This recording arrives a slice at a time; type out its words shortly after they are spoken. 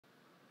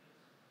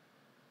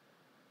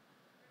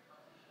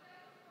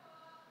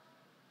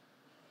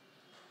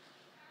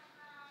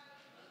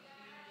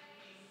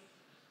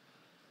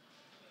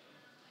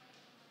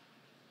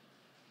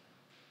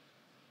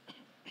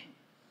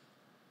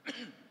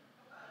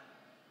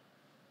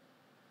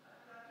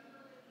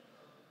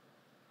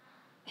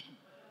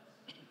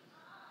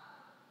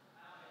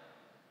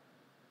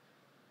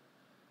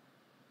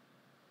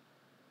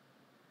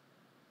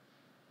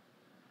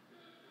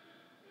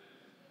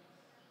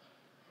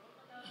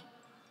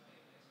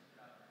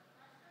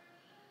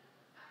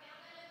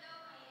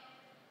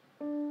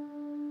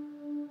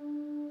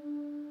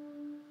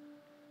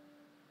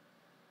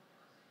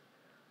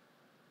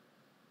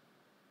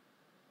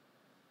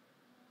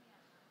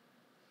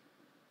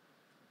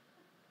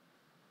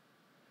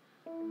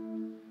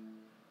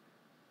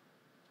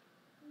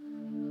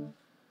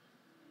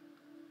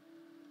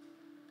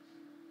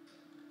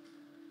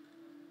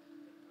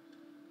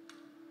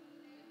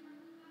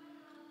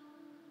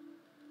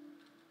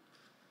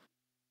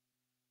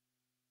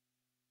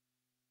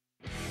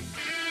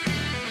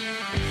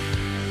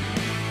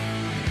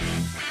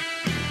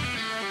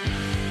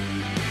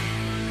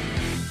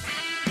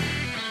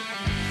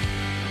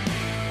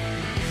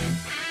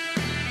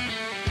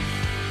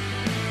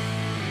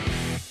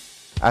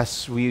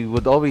As we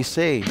would always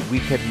say, we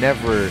can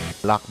never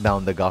lock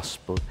down the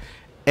gospel.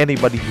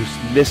 Anybody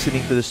who's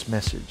listening to this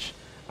message,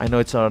 I know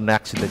it's not an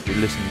accident you're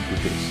listening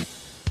to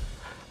this.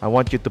 I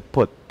want you to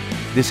put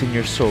this in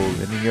your soul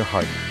and in your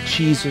heart.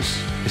 Jesus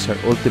is our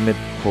ultimate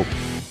hope.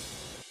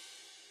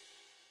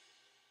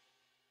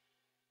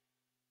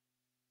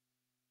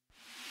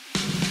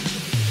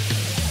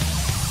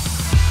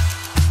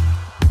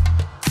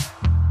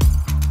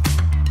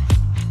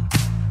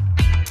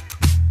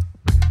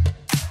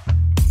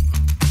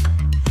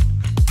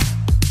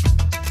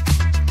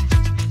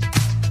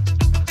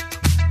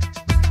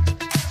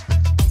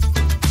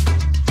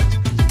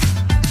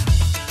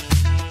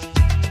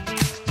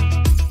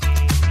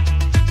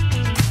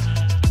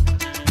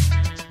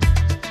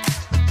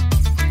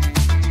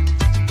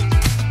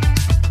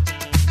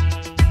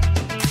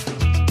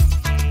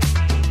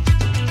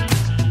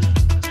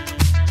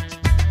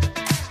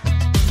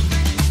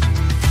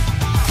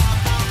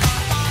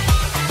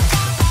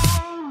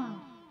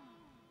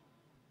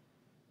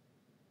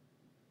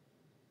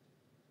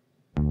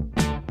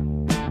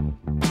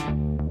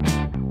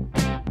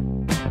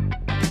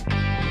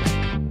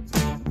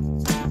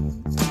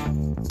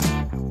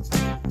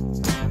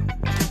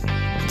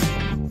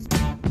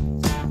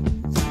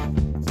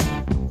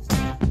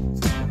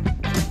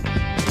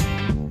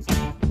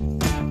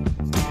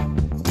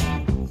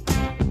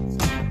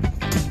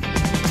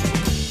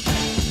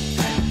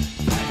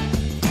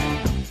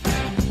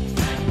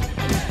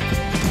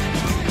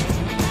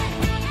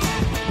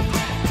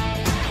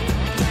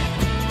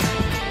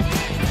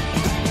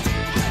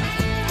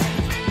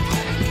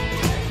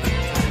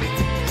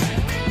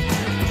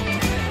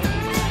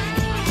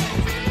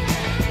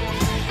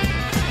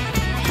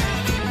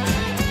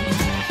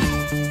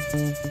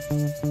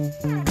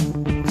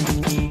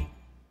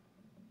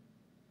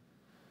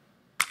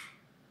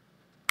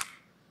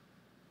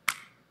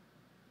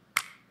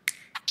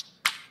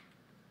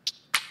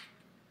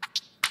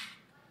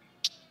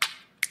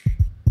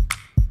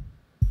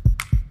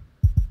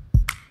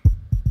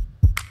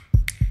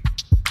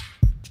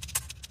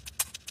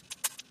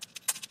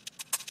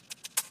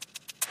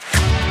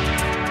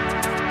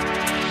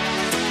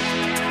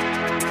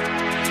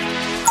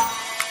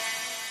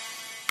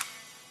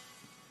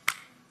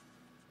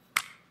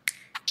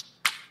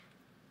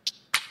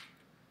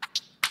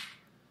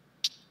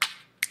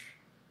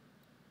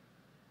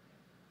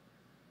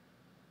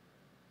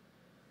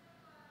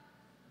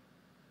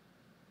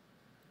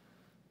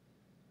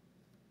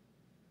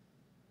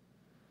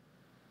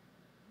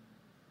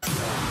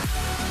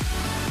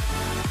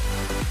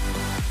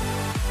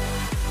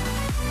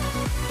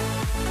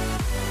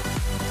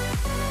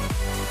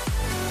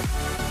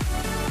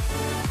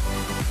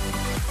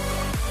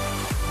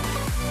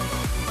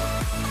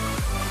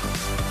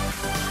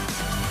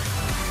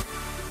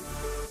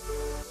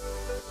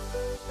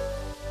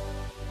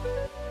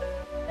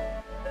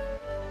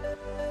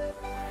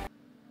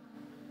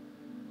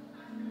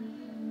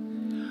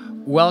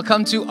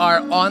 Welcome to our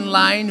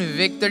online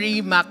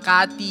Victory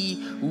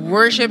Makati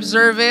worship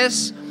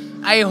service.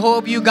 I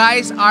hope you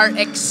guys are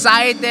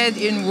excited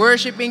in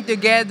worshiping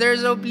together.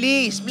 So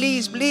please,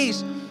 please,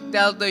 please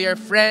tell to your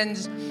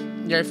friends,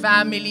 your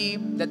family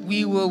that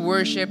we will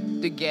worship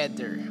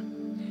together.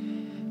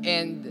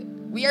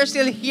 And we are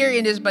still here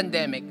in this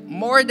pandemic,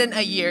 more than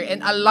a year,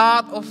 and a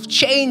lot of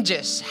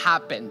changes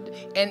happened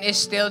and is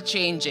still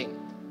changing.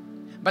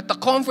 But the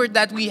comfort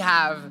that we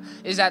have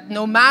is that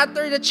no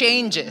matter the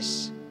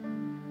changes,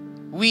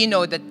 we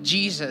know that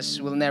Jesus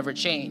will never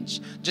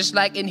change. Just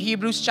like in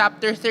Hebrews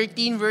chapter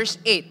 13 verse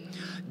 8,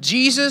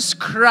 Jesus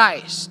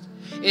Christ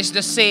is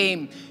the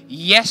same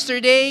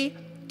yesterday,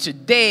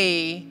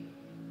 today,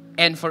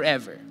 and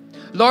forever.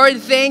 Lord,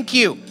 thank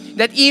you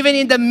that even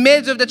in the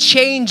midst of the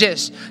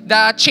changes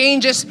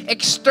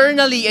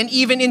externally and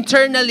even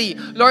internally,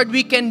 Lord,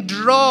 we can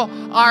draw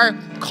our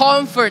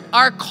comfort,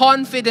 our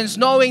confidence,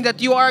 knowing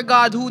that you are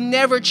God who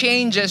never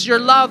changes. Your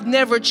love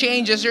never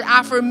changes. Your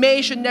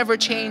affirmation never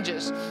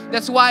changes.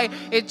 That's why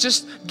it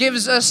just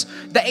gives us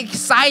the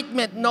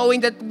excitement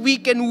knowing that we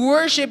can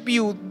worship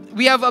you.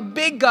 We have a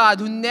big God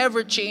who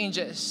never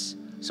changes.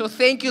 So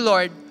thank you,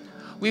 Lord.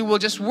 We will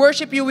just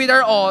worship you with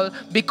our all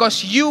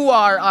because you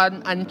are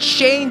an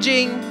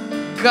unchanging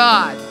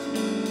God.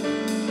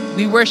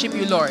 We worship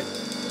you, Lord.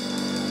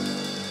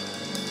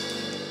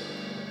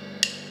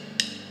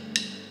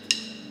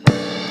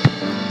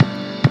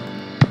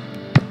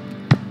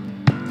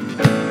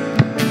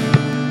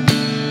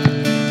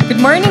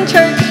 Good morning,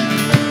 church.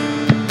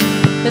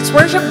 Let's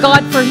worship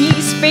God, for He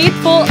is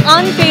faithful,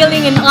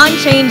 unfailing, and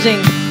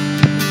unchanging.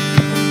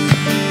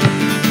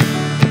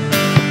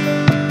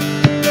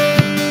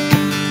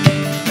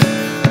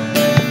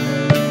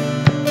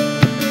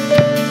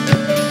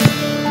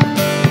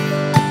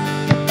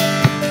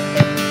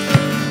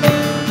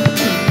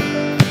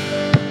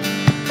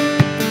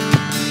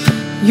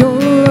 Your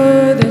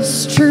word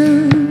is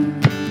true,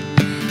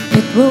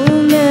 it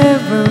will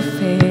never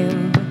fail.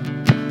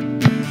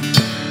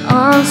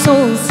 Our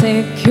soul's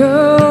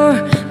secure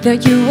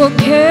that you will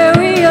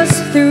carry us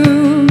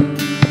through.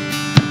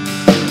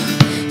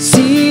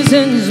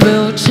 Seasons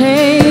will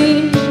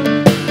change,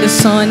 the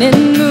sun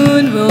and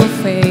moon will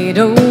fade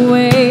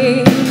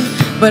away,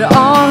 but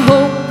our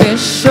hope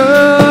is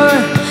sure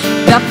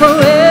that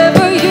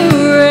forever you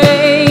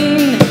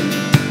reign.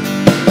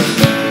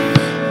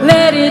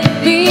 Let it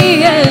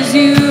be as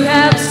you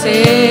have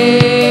said.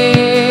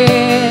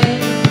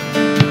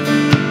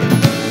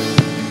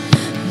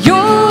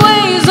 Your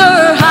ways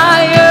are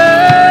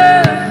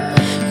higher,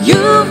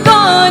 you've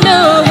gone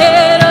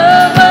ahead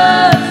of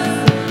us.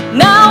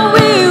 Now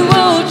we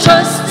will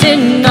trust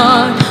in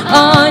our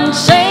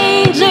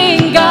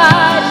unchanging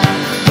God.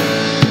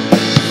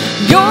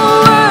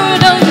 Your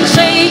word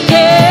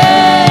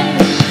unshaken,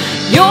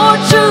 your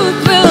truth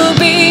will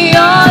be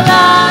our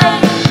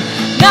light.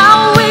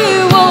 Now we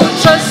will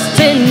trust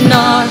in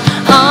our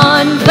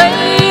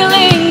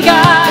unfailing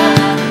God.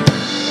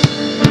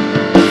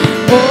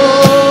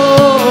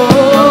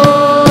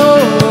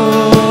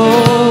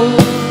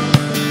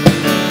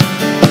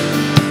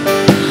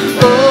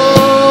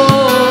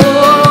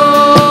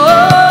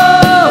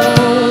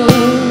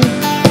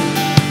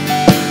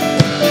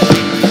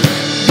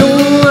 Your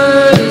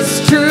word is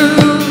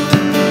true,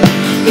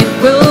 it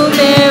will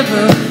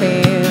never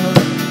fail.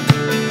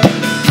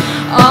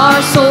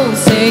 Our soul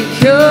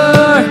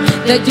secure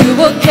that you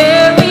will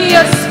carry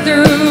us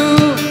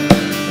through.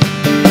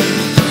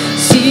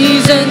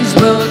 Seasons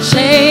will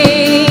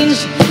change,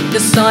 the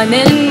sun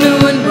and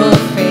moon will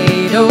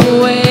fade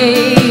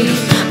away,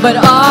 but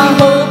our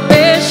hope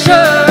is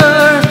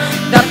sure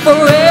that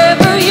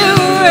forever you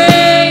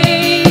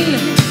reign.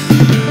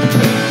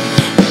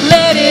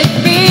 Let it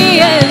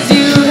be as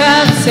you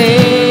have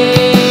said.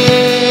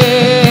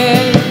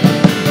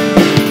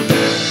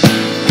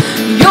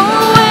 Your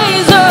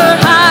ways are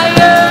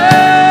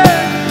higher,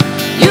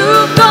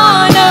 you've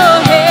gone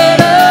ahead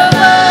of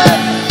us.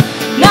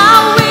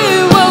 Now we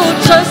will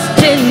trust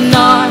in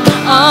our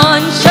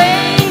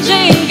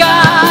unchanging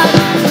God.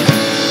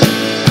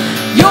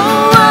 Your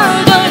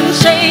word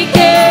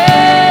unshaken,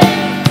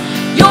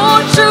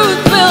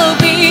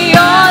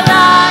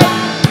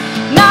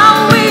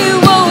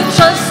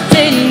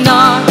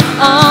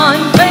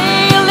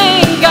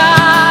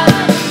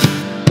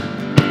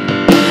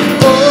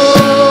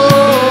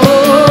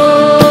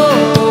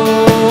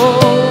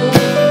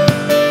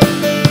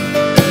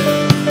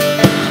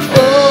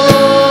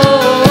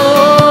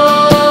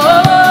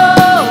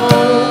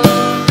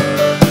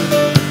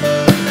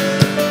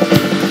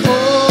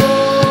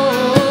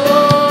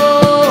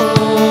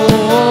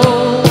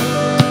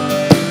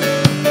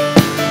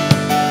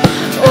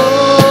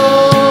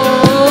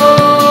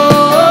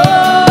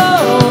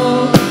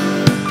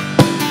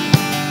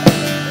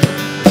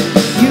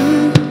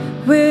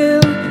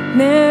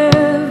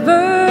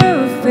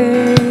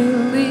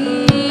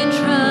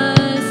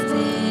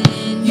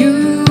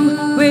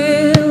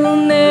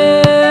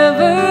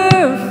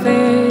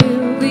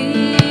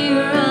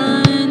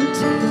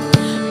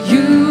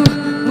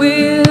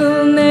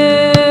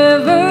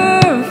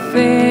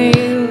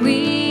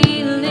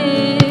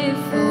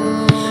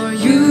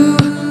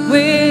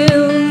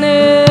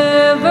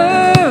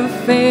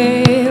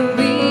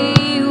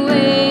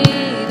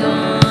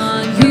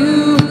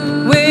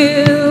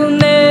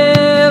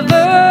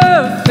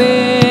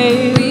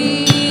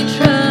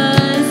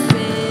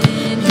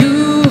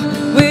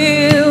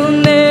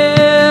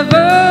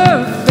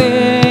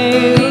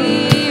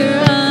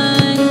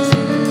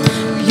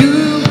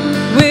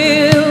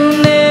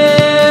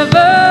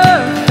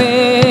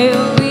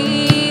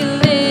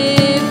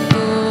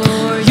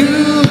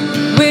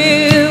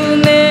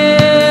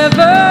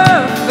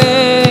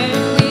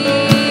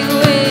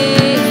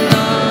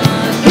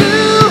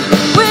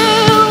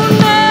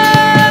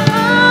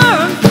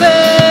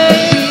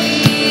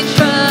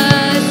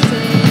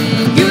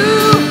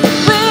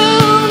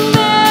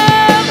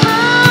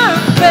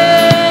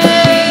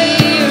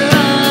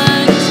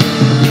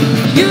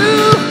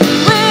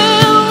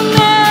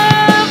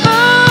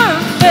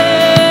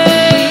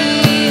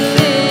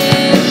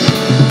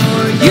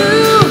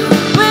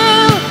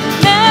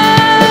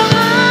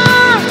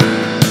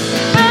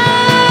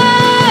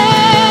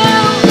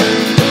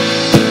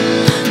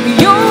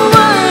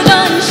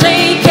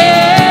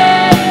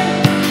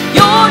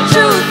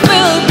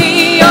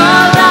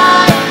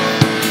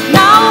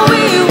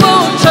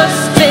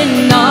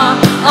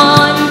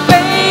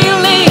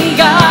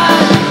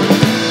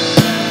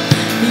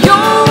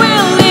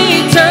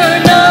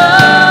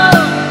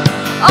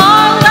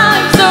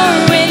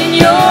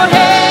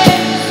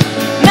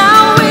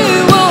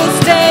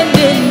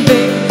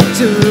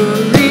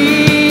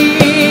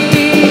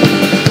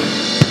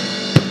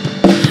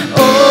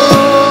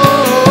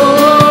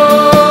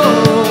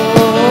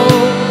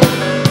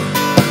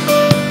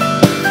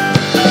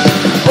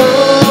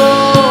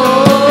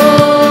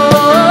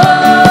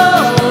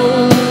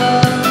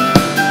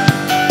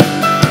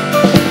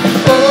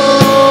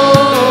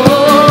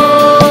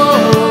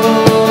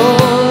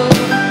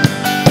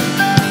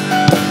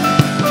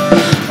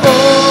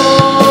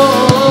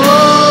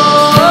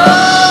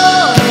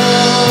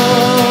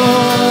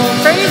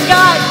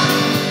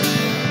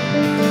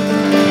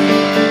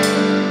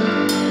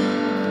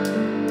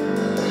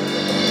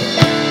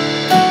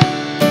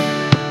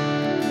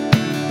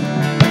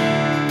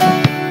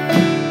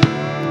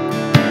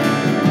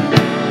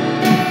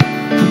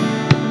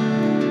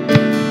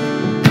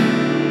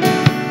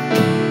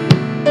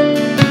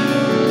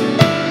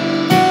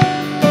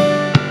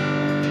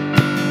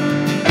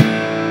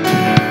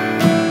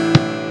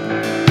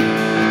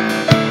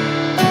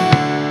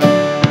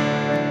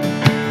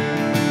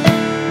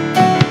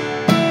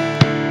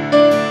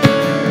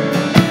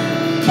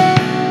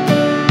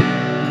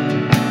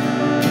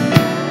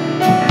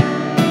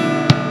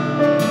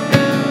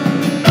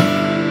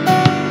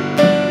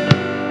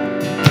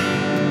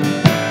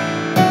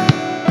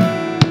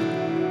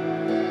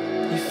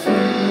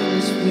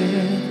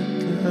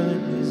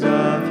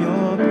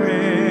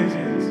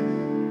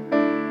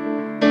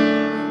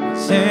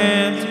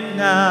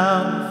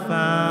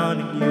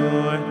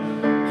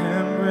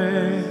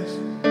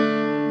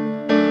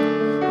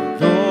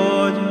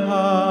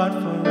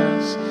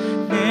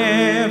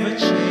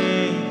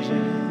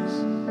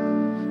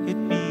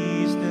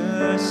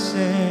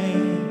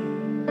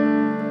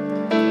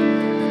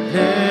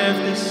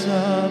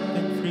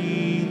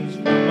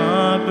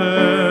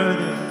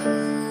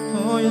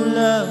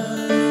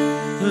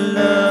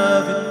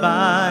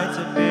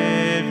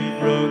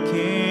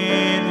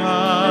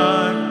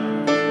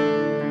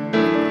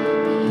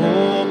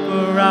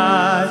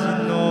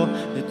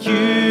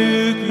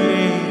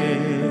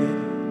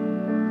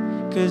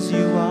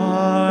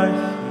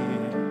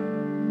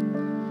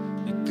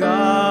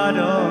 God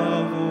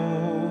of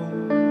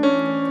old.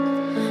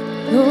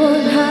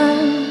 Lord,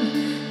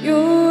 have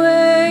your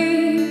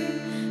way.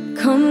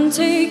 Come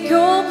take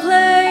your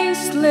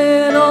place.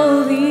 Let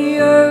all the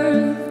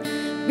earth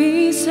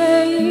be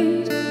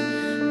saved.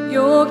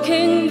 Your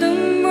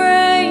kingdom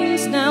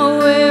reigns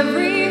now.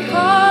 Every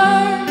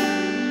heart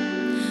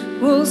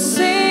will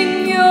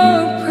sing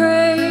your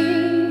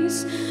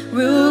praise.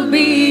 We'll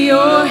be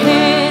your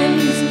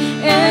hands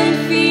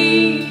and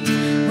feet.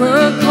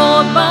 We're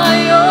called by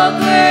your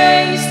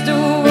grace. The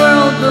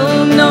world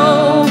will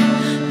know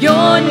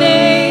your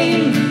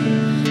name.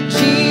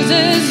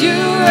 Jesus, you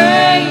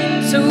reign.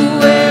 To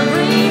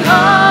every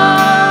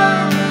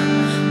heart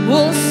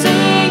will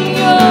sing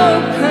your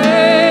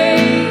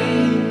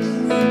praise.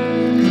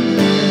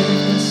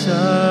 Lift us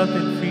up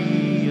and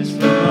free us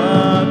from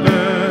our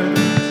burdens.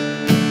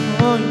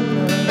 Oh,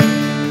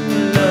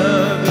 your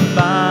love that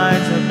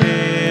binds up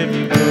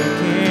every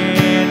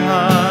broken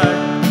heart.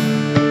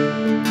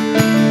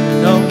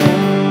 No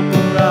hope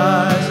will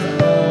rise to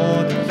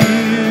all that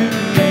you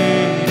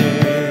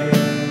created.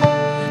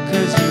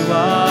 'Cause you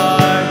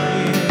are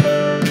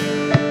here,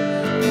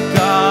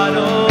 God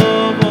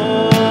of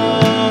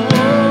all.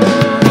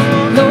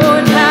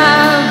 Lord,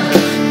 have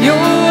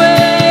your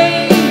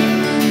way.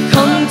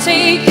 Come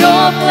take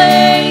your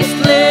place.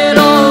 Let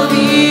all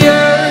the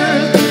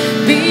earth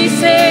be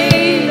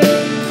saved.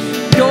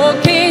 Your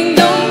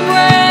kingdom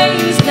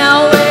reigns now.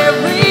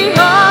 Every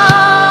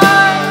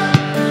heart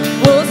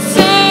will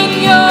sing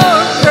your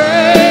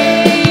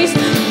praise.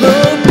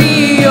 We'll be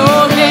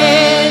your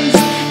hands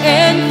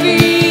and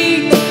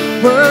feet.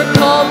 We're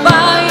called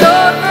by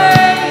your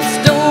grace.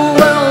 The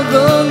world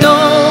will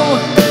know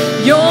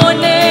your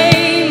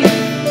name.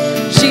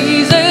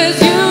 Jesus,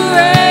 you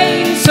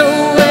reign. So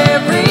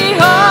every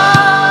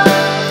heart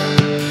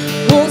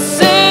will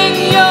sing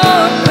your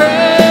praise.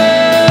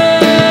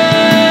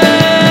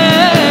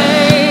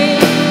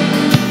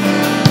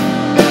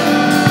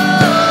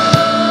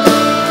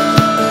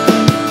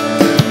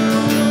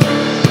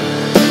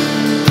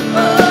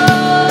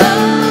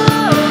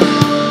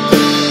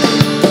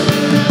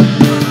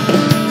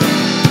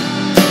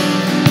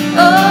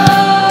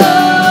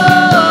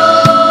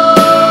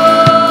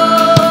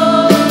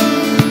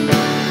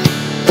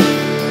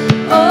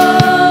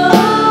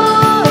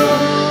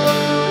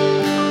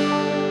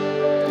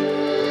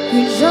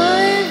 You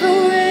drive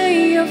away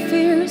your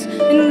fears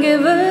and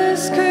give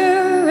us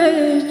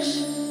courage.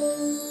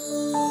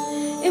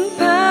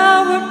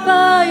 Empowered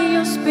by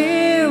your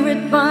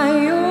spirit, by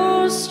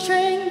your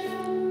strength.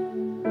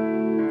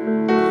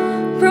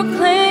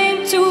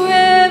 Proclaim to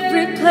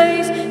every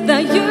place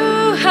that you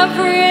have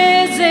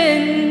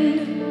risen.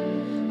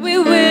 We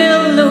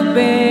will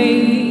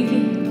obey.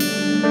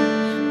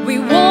 We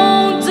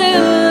won't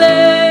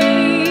delay.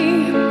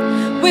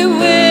 We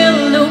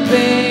will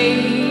obey.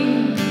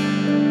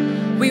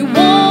 We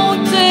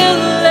won't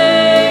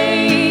delay.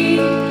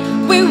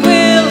 We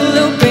will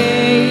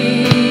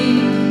obey.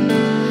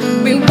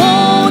 We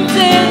won't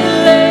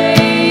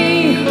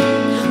delay.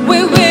 We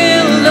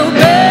will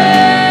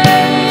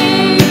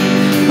obey.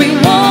 We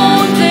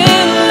won't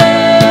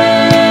delay.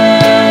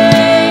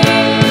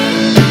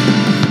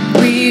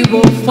 We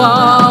will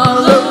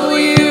follow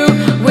you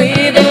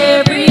with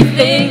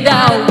everything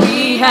that we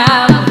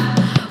have.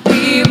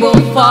 We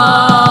will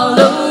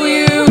follow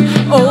you.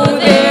 Oh,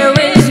 there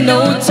is no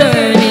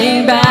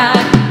turning back.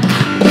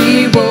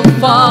 We will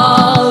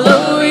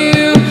follow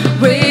you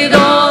with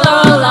all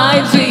our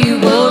lives. We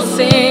will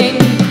sing.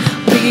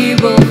 We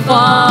will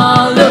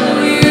follow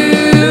you.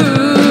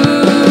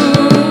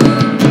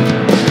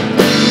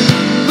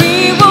 We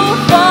will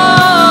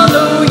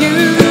follow you.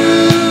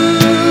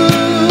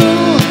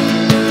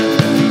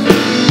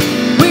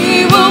 We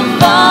will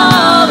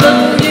follow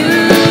you.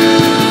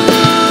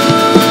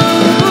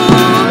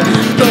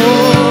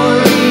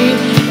 Glory,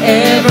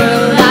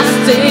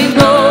 everlasting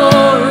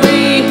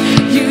glory.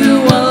 You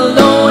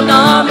alone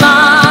are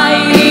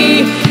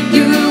mighty.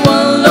 You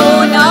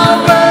alone are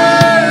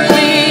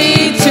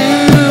worthy to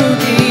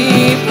be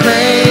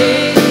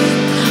praised.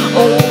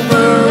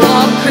 Over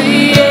all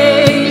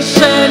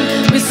creation,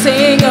 we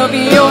sing of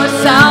your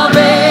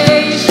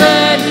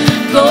salvation.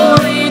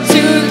 Glory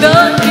to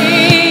the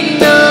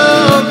King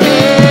of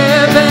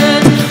heaven.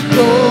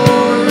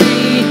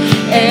 Glory,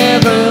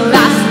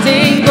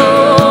 everlasting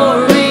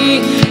glory.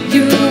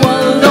 You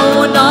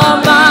alone are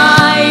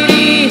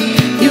mighty.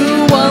 You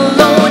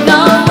alone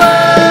are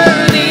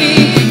worthy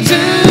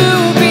to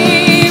be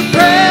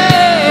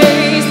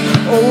praised.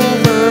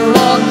 Over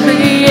all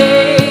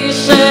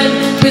creation,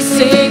 we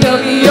sing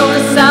of your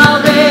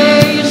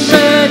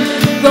salvation.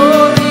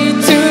 Glory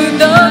to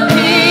the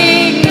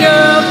King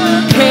of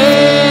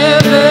heaven.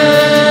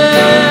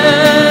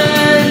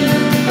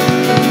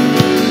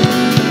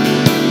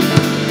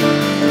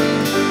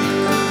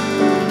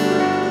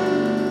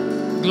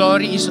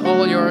 Glory is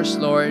all yours,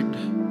 Lord.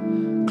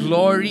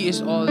 Glory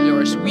is all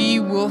yours. We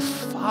will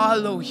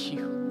follow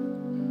you.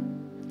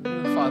 We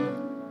will follow.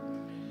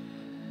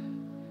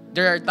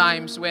 There are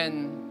times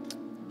when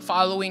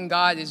following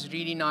God is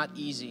really not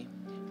easy.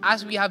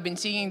 as we have been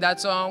singing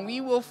that song,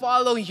 we will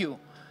follow you.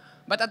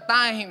 But at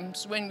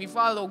times, when we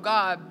follow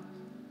God,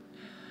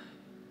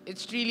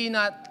 it's really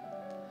not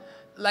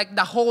like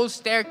the whole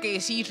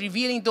staircase He's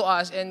revealing to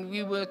us, and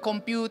we will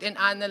compute and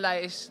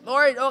analyze.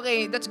 Lord,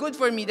 okay, that's good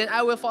for me, then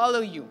I will follow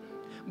you.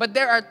 But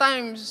there are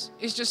times,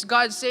 it's just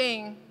God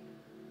saying,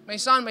 my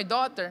son, my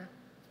daughter,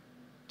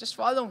 just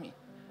follow me.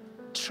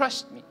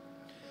 Trust me.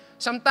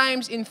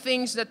 Sometimes in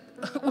things that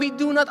we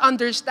do not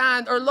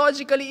understand or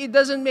logically it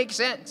doesn't make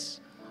sense.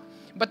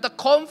 But the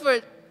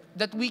comfort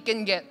that we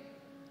can get,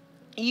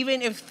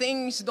 even if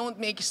things don't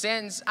make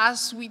sense,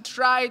 as we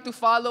try to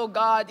follow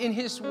God in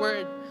His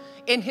Word,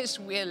 in His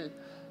will.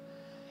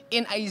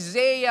 In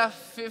Isaiah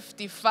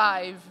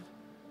 55,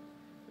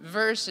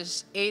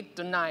 verses 8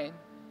 to 9,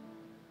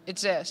 it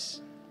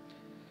says,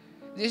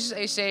 this is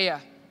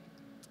Isaiah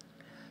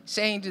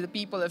saying to the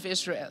people of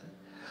Israel,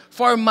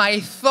 for my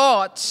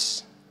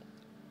thoughts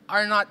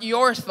are not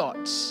your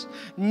thoughts,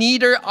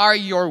 neither are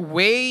your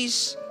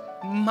ways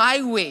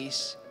my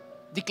ways,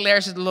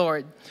 declares the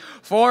Lord.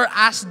 For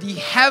as the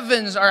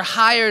heavens are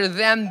higher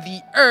than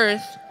the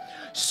earth,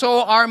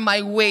 so are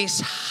my ways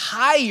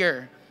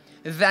higher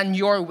than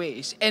your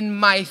ways, and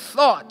my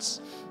thoughts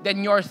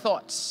than your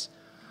thoughts.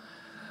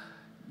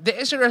 The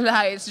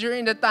Israelites,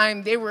 during the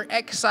time they were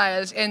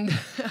exiles, and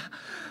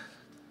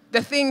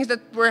the things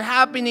that were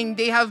happening,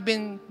 they have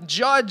been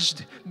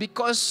judged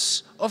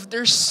because of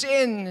their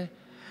sin.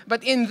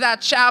 But in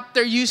that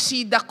chapter, you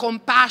see the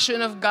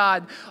compassion of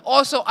God,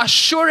 also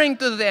assuring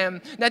to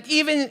them that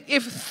even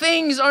if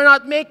things are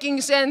not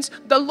making sense,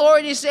 the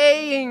Lord is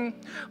saying,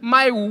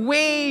 my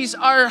ways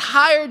are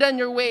higher than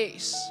your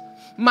ways.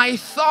 My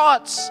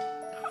thoughts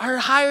are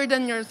higher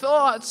than your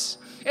thoughts.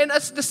 And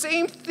that's the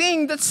same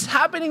thing that's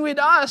happening with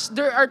us.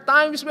 There are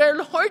times where,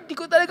 Lord, di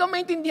ko talaga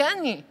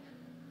maintindihan eh.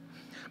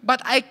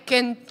 But I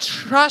can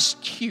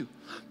trust you.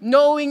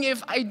 Knowing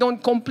if I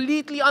don't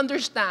completely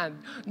understand,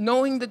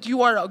 knowing that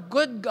you are a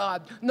good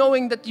God,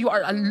 knowing that you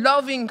are a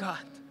loving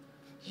God,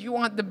 you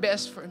want the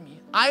best for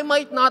me. I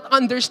might not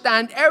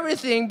understand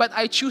everything, but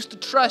I choose to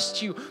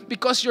trust you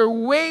because your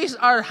ways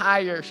are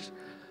higher.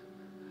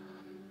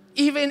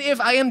 Even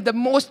if I am the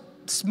most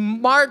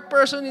smart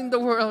person in the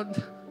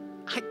world,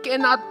 I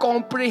cannot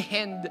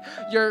comprehend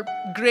your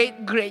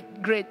great,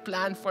 great, great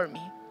plan for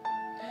me.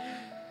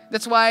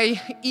 That's why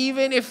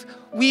even if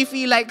we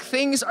feel like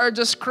things are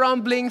just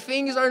crumbling,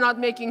 things are not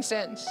making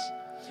sense,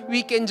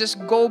 we can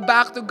just go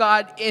back to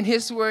God in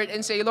His Word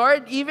and say,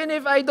 Lord, even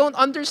if I don't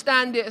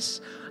understand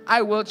this,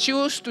 I will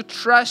choose to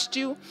trust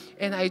you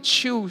and I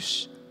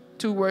choose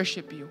to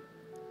worship you.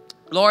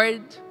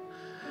 Lord,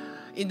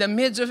 in the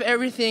midst of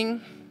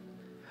everything,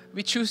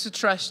 we choose to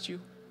trust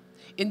you.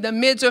 In the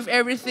midst of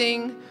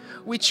everything,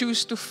 we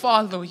choose to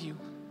follow you.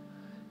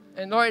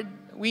 And Lord,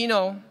 we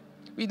know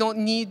we don't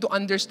need to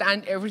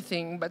understand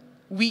everything, but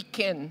we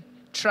can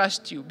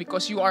trust you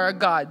because you are a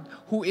God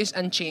who is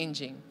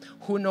unchanging,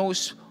 who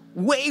knows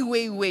way,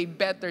 way, way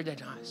better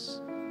than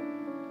us.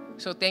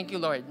 So thank you,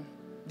 Lord.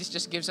 This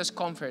just gives us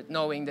comfort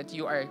knowing that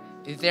you are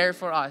there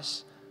for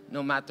us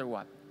no matter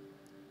what.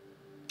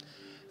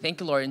 Thank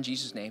you, Lord, in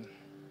Jesus' name.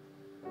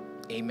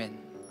 Amen.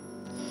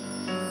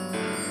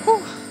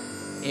 Whew.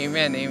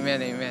 Amen,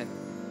 amen, amen.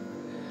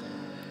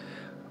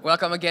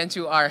 Welcome again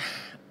to our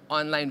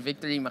online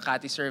Victory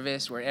Makati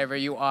service, wherever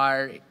you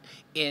are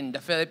in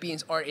the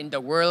Philippines or in the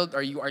world,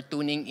 or you are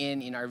tuning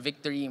in our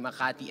Victory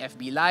Makati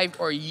FB Live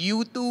or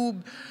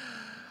YouTube.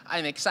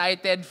 I'm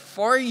excited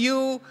for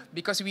you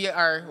because we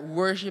are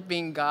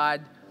worshiping God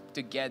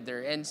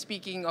together. And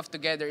speaking of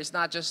together, it's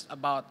not just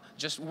about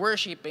just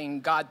worshiping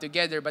God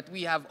together, but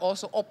we have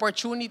also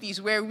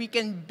opportunities where we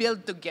can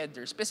build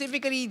together.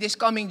 Specifically, this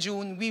coming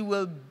June, we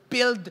will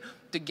build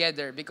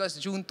together because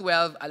June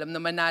 12, alam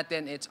naman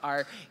natin, it's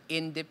our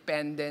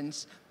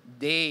Independence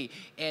Day.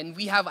 And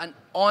we have an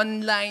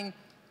online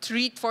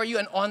treat for you,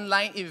 an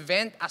online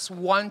event as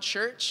one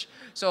church.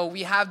 So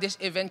we have this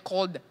event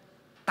called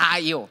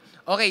Tayo.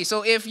 Okay,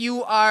 so if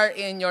you are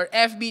in your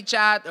FB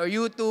chat or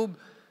YouTube,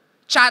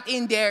 chat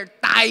in there,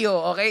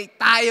 tayo, okay?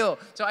 Tayo.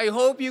 So I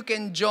hope you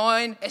can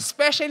join,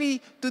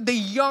 especially to the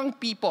young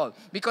people,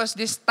 because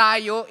this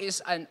Tayo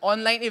is an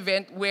online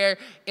event where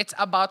it's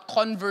about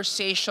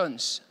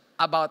conversations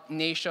about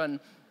nation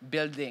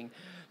building.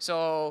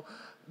 So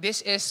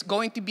this is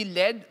going to be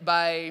led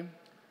by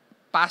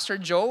Pastor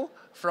Joe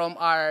from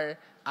our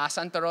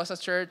Santa Rosa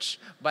Church.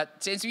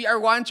 But since we are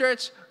one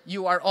church,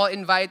 you are all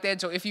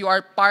invited. So if you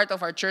are part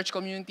of our church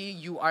community,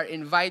 you are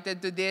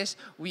invited to this.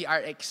 We are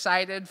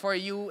excited for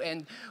you.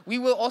 And we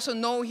will also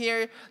know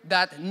here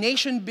that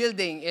nation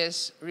building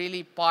is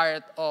really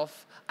part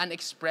of an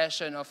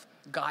expression of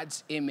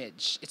God's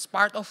image. It's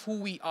part of who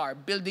we are,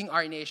 building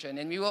our nation.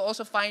 And we will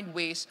also find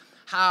ways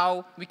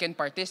how we can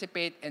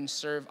participate and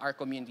serve our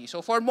community.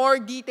 So for more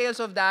details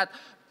of that,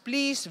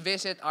 please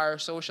visit our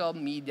social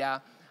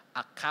media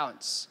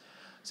accounts.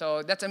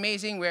 So that's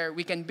amazing, where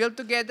we can build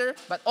together,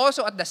 but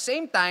also at the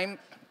same time,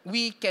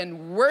 we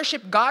can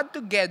worship God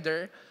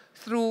together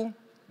through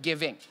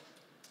giving.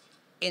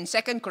 In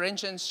 2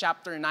 Corinthians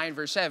chapter 9,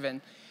 verse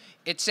 7,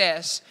 it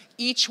says,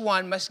 each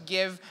one must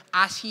give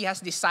as he has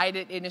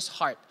decided in his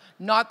heart,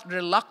 not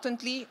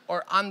reluctantly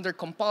or under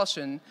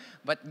compulsion,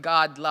 but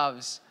God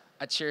loves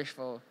a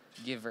cheerful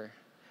giver.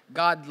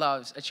 God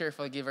loves a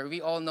cheerful giver.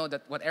 We all know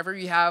that whatever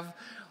we have,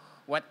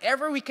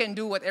 whatever we can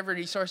do, whatever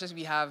resources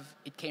we have,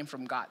 it came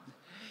from God.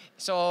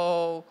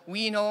 So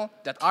we know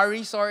that our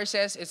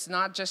resources, it's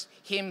not just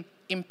Him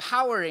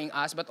empowering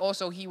us, but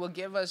also He will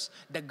give us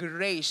the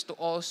grace to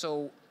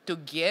also to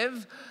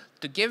give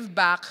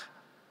back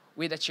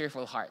with a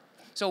cheerful heart.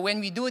 So when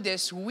we do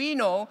this, we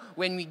know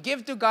when we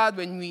give to God,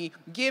 when we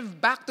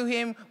give back to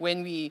Him,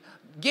 when we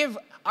give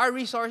our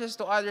resources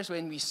to others,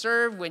 when we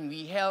serve, when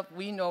we help,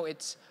 we know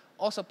it's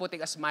also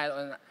putting a smile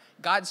on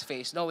God's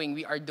face, knowing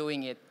we are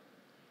doing it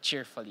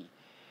cheerfully.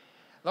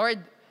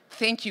 Lord,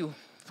 thank you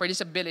for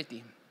this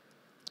ability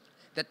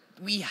that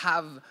we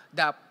have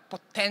the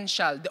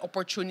potential, the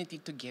opportunity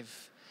to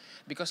give.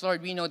 Because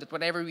Lord, we know that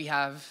whatever we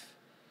have,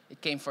 it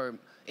came from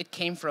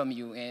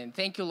you. And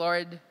thank you,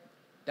 Lord,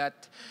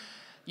 that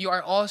you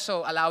are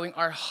also allowing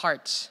our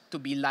hearts to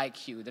be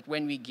like you, that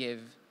when we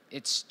give,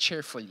 it's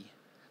cheerfully.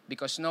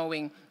 Because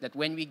knowing that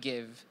when we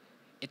give,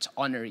 it's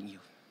honoring you.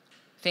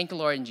 Thank you,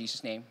 Lord, in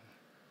Jesus' name.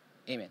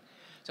 Amen.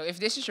 So if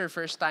this is your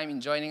first time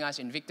in joining us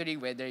in Victory,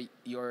 whether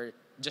you're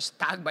just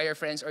tagged by your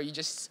friends or you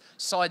just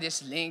saw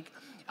this link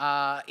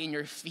in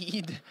your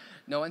feed,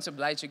 no one's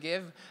obliged to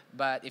give.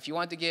 But if you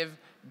want to give,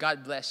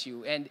 God bless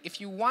you. And if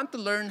you want to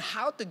learn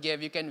how to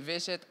give, you can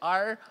visit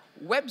our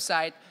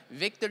website,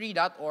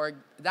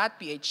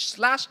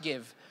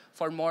 victory.org.ph/give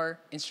for more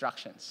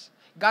instructions.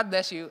 God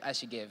bless you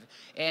as you give.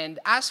 And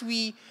as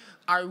we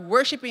are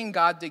worshiping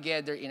God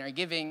together in our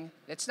giving,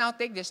 let's now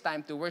take this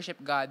time to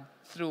worship God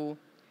through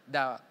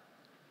the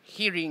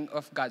hearing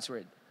of God's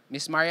word.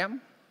 Miss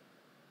Mariam?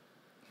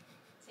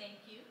 Thank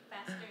you,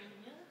 Pastor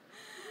Neil.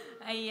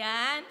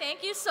 Ayan,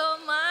 thank you so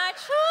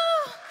much.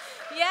 Woo!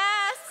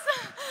 Yes!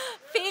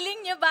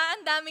 Feeling nyo ba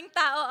ang daming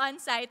tao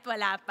on-site?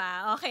 Wala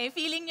pa. Okay,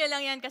 feeling nyo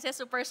lang yan kasi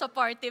super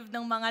supportive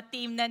ng mga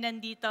team na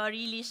nandito.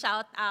 Really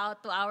shout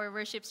out to our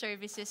worship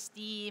services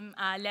team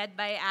led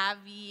by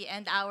Avi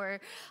and our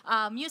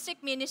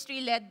music ministry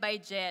led by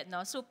Jet.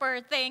 No?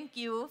 Super thank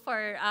you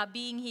for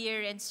being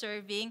here and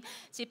serving.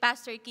 Si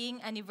Pastor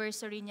King,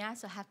 anniversary niya.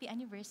 So happy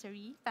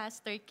anniversary,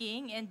 Pastor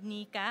King and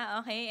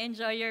Nika. Okay,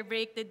 enjoy your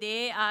break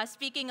today.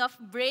 Speaking of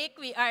break,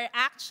 we are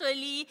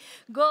actually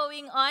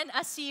going on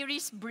a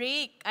series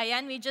break.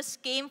 Ayan, we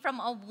just came from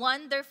a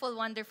wonderful,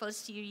 wonderful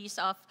series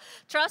of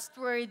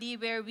Trustworthy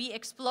where we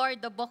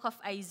explored the book of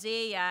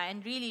Isaiah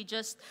and really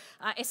just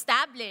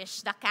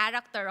established the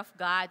character of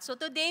God. So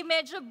today,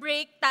 medyo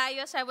break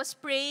tayo. So I was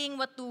praying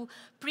what to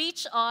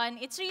preach on.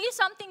 It's really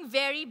something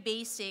very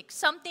basic,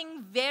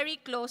 something very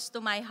close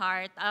to my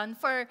heart. And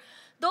for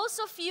those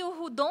of you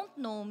who don't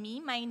know me,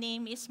 my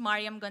name is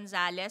Mariam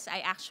Gonzalez.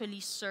 I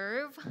actually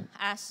serve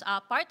as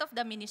part of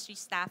the ministry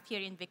staff here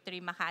in Victory,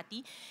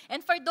 Makati.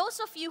 And for those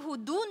of you who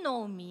do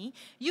know me,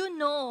 you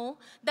know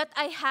that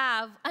I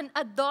have an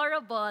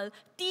adorable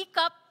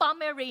teacup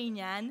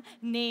Pomeranian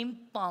named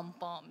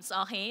Pom-Poms.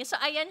 Okay? So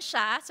ayan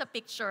siya sa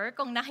picture,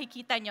 kung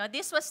nakikita nyo.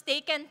 This was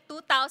taken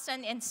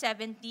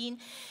 2017.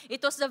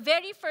 It was the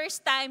very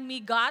first time we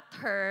got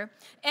her.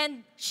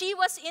 And she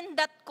was in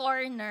that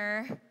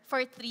corner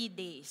for 3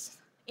 days.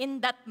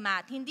 In that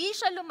mat. Hindi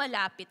siya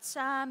lumalapit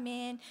sa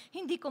amin,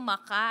 hindi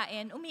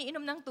kumakain,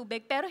 umiinom ng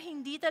tubig, pero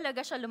hindi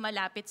talaga siya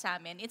lumalapit sa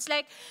amin. It's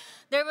like,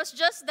 there was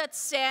just that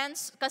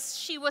sense, because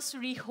she was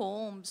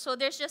rehomed. So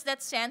there's just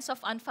that sense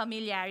of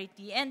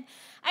unfamiliarity. And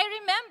I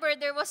remember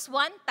there was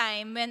one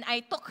time when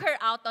I took her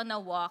out on a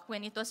walk,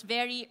 when it was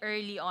very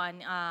early on,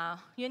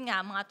 yun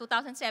nga, mga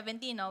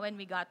 2017, no, when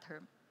we got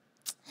her.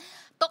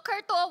 Took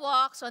her to a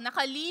walk, so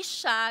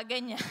naka-leash siya,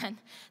 ganyan.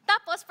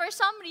 Tapos, for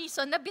some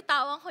reason,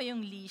 nabitawan ko yung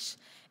leash.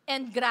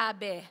 And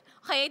grabe.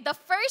 Okay, the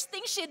first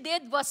thing she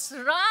did was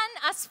run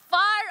as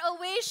far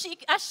away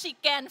as she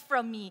can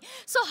from me.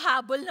 So,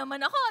 habol naman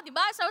ako, di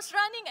ba? So, I was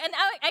running and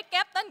I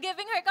kept on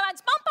giving her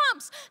commands.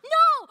 Pom-poms!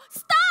 No!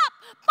 Stop!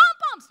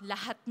 Pom-poms!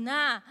 Lahat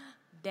na.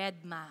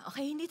 Deadma.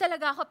 Okay, hindi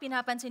talaga ako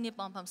pinapansin ni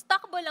Pom-Poms.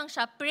 Takbo lang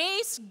siya.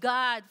 Praise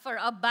God for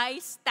a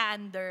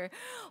bystander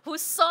who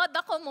saw the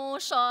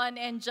commotion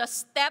and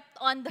just stepped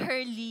on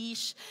her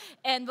leash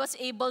and was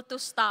able to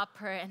stop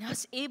her. And I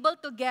was able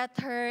to get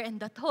her. And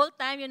that whole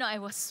time, you know, I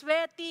was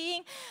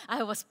sweating,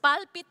 I was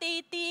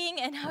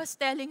palpitating, and I was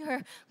telling her,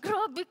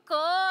 grabe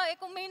ka,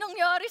 kung may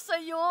nangyari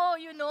sa'yo,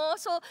 you know.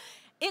 So,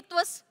 it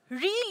was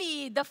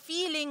really the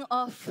feeling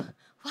of,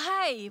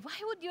 why? Why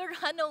would you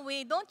run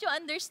away? Don't you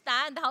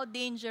understand how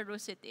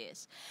dangerous it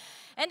is?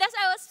 And as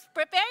I was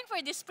preparing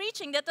for this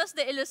preaching, that was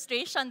the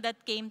illustration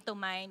that came to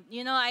mind.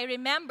 You know, I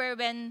remember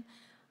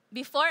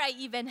before I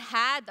even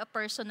had a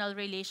personal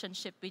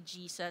relationship with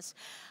Jesus,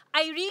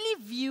 I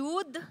really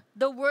viewed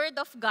the Word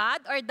of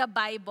God or the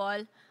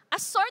Bible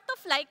as sort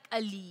of like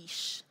a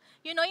leash.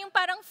 You know, yung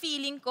parang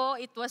feeling ko,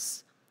 it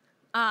was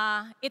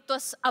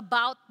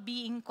about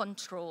being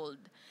controlled.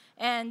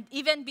 And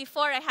even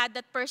before I had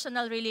that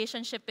personal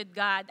relationship with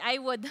God, I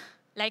would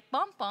like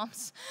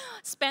pom-poms,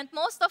 spent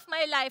most of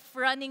my life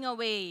running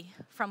away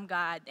from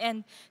God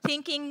and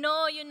thinking,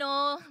 no,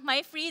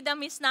 my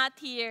freedom is not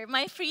here.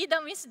 My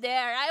freedom is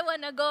there. I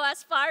want to go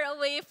as far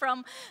away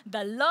from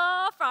the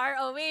law, far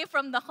away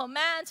from the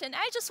commands, and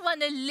I just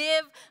want to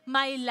live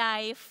my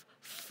life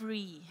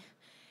free.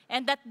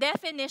 And that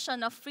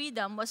definition of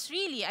freedom was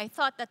really, I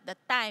thought at the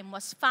time,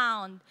 was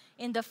found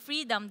in the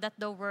freedom that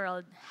the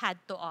world had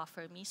to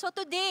offer me. So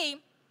today,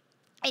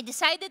 I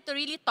decided to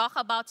really talk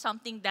about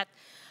something that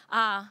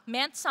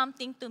meant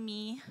something to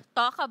me,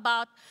 talk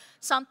about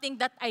something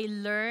that I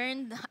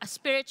learned, a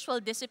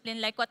spiritual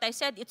discipline. Like what I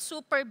said, it's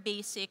super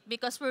basic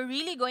because we're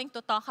really going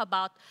to talk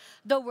about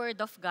the Word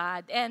of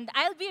God. And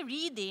I'll be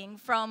reading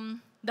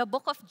from the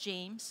book of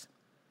James.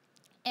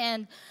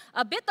 And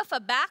a bit of a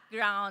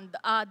background,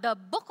 the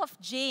book of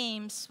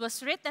James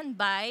was written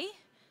by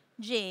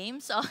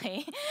James,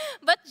 okay?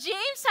 But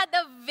James had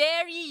a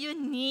very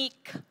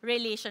unique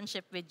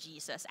relationship with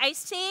Jesus. I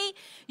say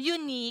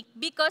unique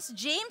because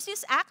James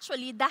is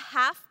actually the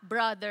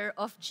half-brother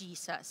of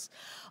Jesus.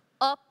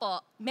 Opo,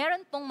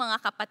 meron pong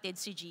mga kapatid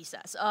si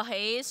Jesus,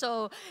 okay?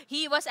 So,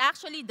 he was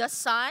actually the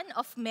son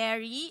of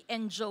Mary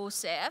and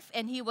Joseph,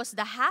 and he was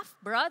the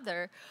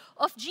half-brother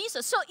of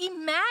Jesus. So,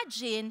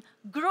 imagine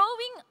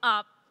growing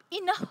up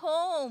in a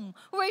home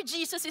where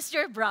Jesus is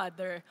your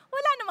brother.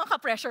 Wala namang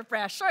ka-pressure,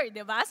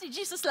 di ba? Si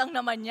Jesus lang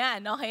naman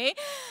yan, okay?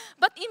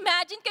 But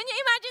imagine, can you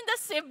imagine the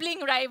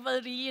sibling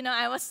rivalry?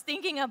 I was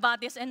thinking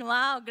about this and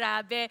wow,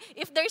 grabe.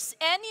 If there's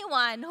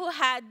anyone who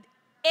had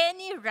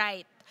any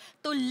right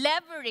to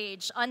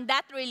leverage on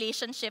that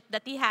relationship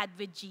that he had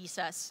with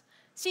Jesus,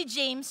 si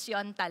James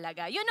yon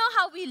talaga. You know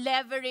how we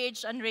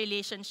leverage on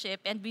relationship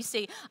and we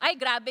say, ay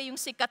grabe yung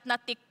sikat na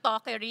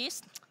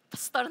TikTokerist,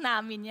 pastor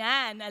namin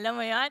yan.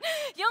 Alam mo yan?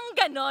 Yung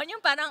ganon,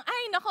 yung parang,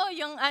 ay nako,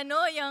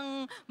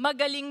 yung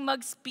magaling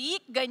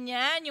mag-speak,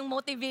 ganyan, yung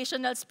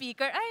motivational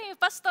speaker, ay,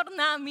 pastor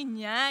namin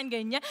yan,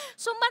 ganyan.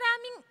 So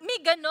maraming, may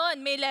ganon,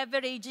 may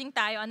leveraging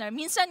tayo.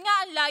 Minsan nga,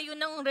 ang layo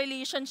ng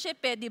relationship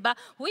di ba?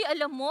 Huy,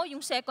 alam mo,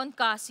 yung second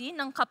cousin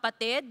ng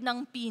kapatid,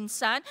 ng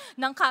pinsan,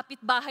 ng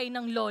kapitbahay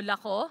ng lola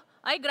ko,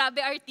 ay,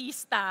 grabe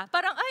artista.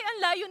 Parang, ay, ang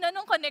layo na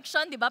nung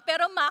connection, di ba?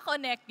 Pero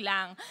ma-connect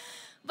lang.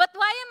 But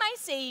why am I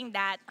saying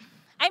that?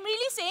 I'm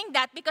really saying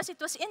that because it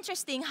was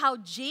interesting how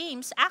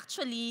James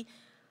actually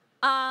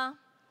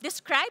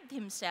described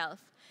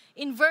himself.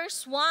 In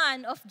verse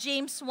 1 of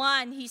James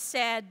 1, he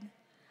said,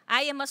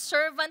 I am a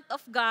servant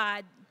of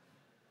God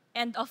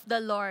and of the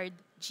Lord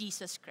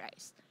Jesus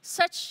Christ.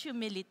 Such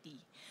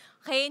humility.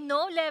 Okay,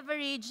 no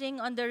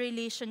leveraging on the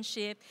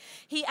relationship.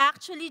 He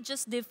actually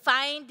just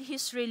defined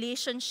his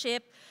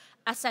relationship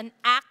as an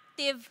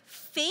active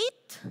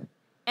faith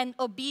and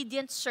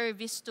obedient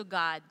service to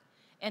God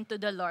and to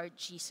the Lord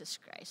Jesus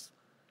Christ.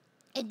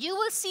 And you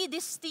will see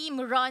this theme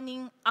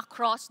running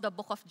across the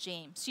book of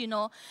James,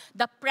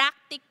 the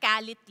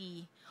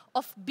practicality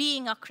of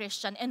being a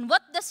Christian and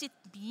what does it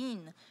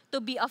mean to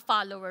be a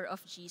follower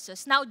of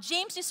Jesus. Now,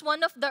 James is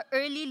one of the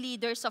early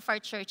leaders of our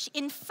church.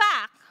 In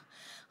fact,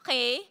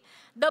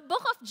 the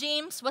book of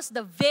James was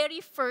the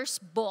very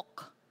first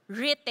book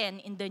written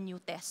in the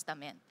New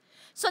Testament.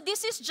 So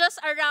this is just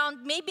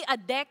around maybe a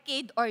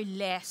decade or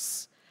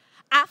less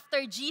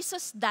after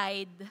Jesus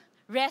died,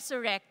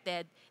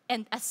 resurrected,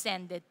 and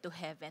ascended to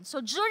heaven. So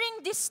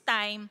during this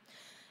time,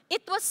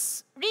 it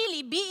was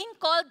really being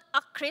called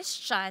a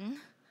Christian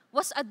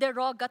was a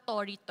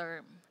derogatory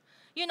term.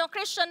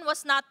 Christian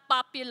was not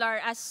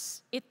popular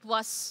as it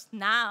is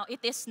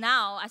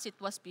now, as it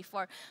was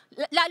before.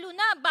 Lalo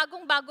na,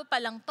 bagong-bago pa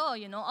lang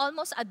to,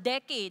 almost a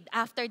decade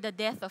after the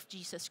death of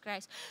Jesus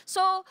Christ.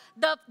 So,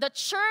 the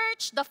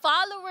church, the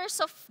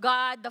followers of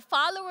God, the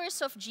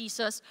followers of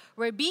Jesus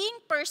were being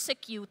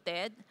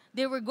persecuted.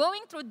 They were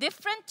going through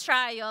different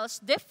trials,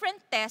 different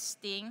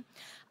testing.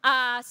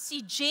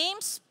 Si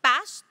James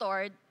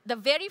pastored the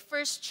very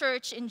first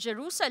church in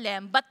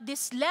Jerusalem, but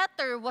this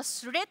letter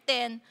was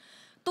written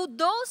to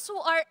those who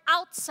are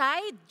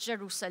outside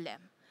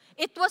Jerusalem.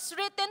 It was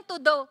written to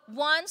the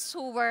ones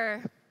who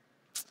were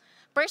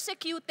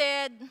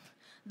persecuted,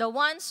 the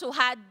ones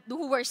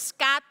who were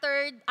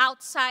scattered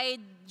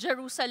outside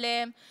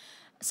Jerusalem.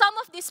 Some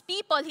of these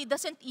people he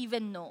doesn't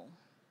even know.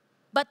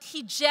 But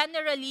he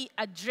generally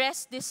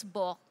addressed this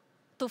book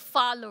to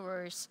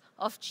followers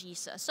of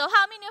Jesus. So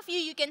how many of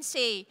you can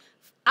say,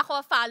 ako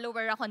a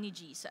follower ako ni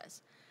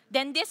Jesus?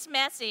 Then this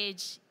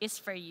message is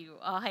for you,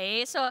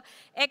 okay? So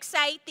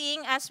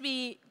exciting as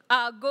we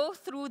go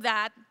through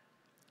that.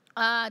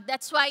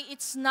 That's why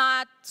it's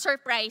not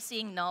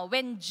surprising, no?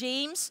 When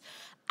James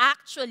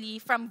actually,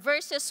 from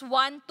verses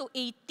 1 to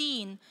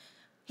 18,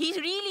 he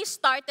really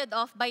started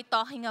off by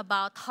talking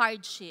about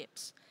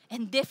hardships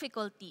and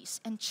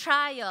difficulties and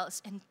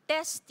trials and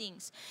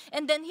testings.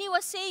 And then he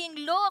was saying,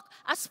 look,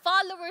 as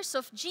followers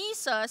of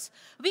Jesus,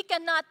 we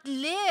cannot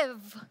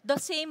live the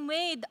same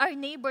way our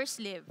neighbors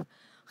live.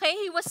 Okay,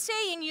 he was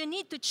saying you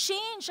need to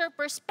change your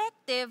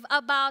perspective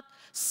about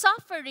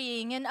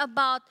suffering and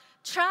about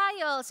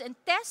trials and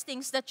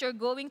testings that you're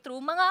going through.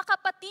 Mga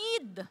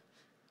kapatid,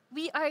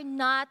 we are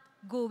not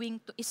going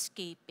to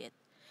escape it.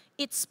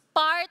 It's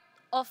part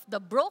of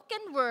the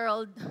broken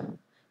world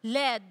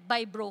led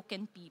by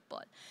broken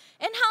people.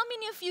 And how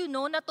many of you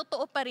know na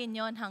totoo pa rin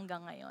yun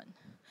hanggang ngayon?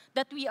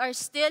 That we are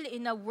still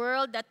in a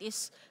world that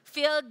is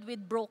filled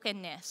with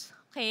brokenness.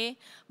 Okay?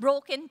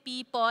 Broken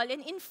people.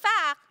 And in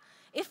fact,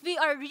 if we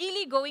are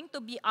really going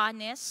to be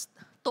honest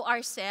to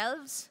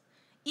ourselves,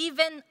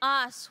 even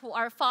us who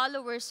are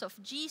followers of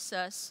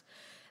Jesus,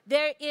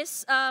 there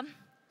is a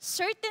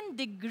certain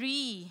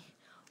degree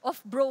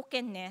of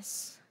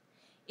brokenness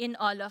in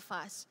all of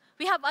us.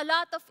 We have a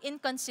lot of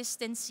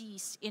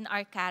inconsistencies in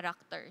our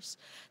characters.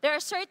 There are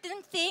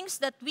certain things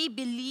that we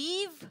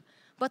believe,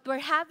 but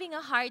we're having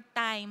a hard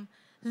time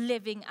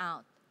living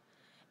out.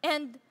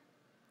 And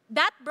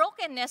that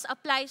brokenness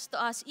applies to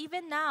us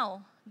even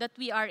now that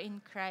we are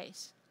in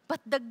Christ.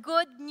 But the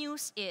good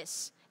news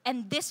is,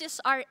 and this is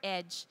our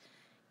edge,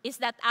 is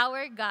that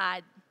our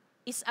God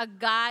is a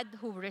God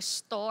who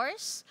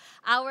restores.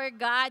 Our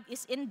God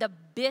is in the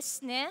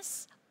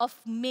business of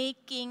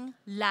making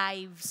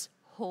lives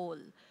whole.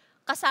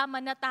 Kasama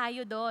na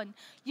tayo doon.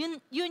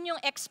 Yun yung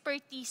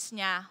expertise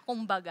niya,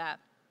 kumbaga.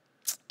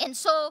 And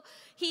so,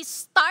 he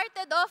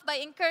started off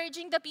by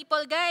encouraging the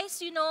people,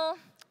 guys,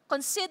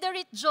 consider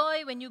it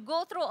joy when you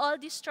go through all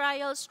these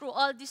trials, through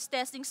all these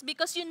testings,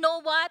 because you know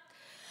what?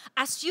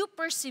 As you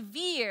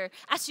persevere,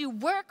 as you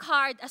work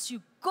hard, as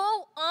you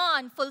go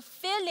on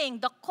fulfilling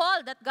the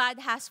call that God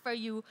has for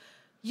you,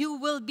 you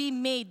will be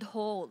made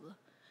whole.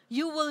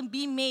 You will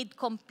be made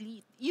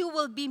complete. You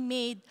will be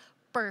made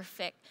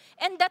perfect.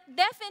 And that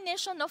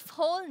definition of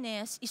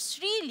wholeness is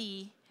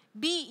really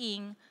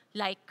being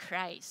like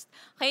Christ.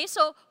 Okay,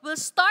 so we'll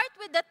start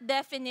with that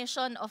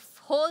definition of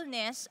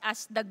wholeness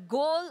as the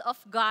goal of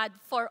God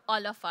for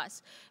all of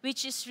us,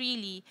 which is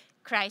really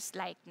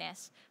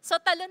Christ-likeness. So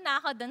talon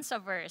na ako dun sa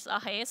verse,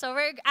 okay? So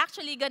we're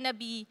actually gonna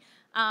be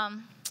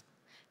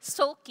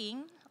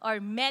soaking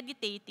or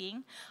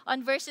meditating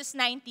on verses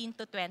 19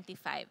 to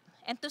 25.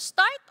 And to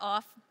start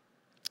off,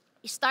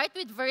 start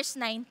with verse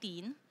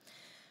 19,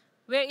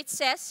 where it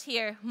says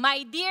here,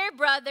 my dear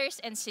brothers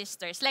and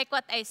sisters, like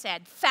what I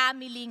said,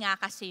 family nga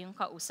kasi yung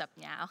kausap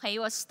niya. Okay, he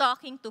was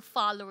talking to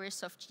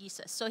followers of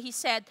Jesus. So he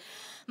said,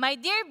 my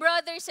dear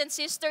brothers and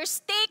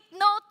sisters, take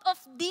note of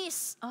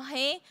this.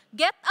 Okay,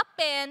 get a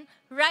pen,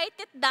 write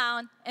it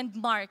down, and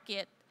mark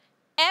it.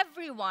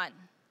 Everyone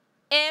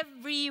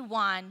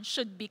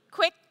should be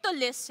quick to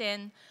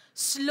listen,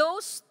 slow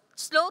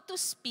to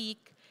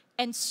speak,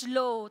 and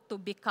slow to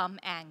become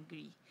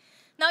angry.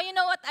 Now, you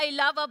know what I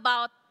love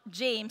about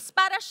James?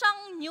 Para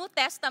siyang New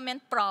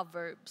Testament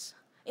Proverbs.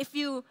 If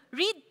you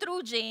read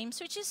through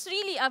James, which is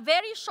really a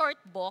very short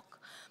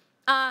book,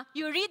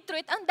 you read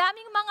through it, ang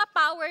daming mga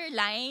power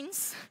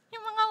lines,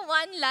 yung mga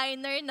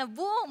one-liner na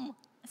boom,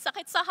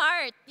 sakit sa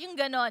heart, yung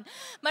ganon.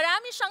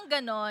 Marami siyang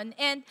ganon,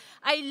 and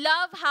I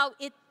love how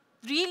it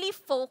really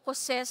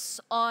focuses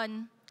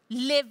on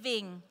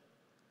living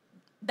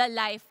the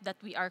life that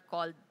we are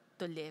called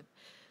to live.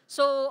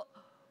 So,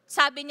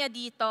 sabi niya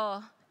dito,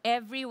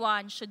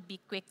 everyone should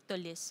be quick to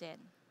listen,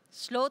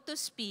 slow to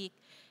speak,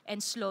 and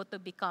slow to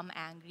become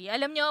angry.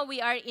 Alam nyo, we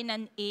are in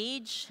an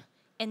age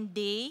and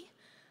day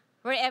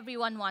where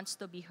everyone wants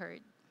to be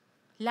heard.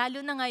 Lalo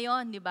na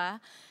ngayon, di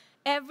ba?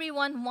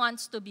 Everyone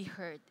wants to be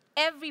heard.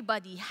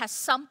 Everybody has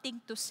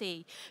something to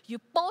say. You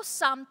post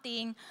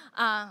something,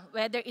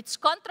 whether it's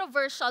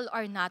controversial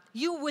or not,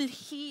 you will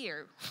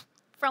hear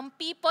from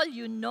people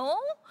you know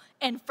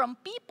and from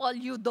people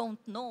you don't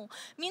know.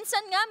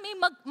 Minsan nga may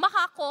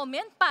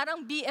maka-comment,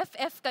 parang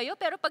BFF kayo,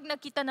 pero pag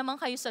nagkita naman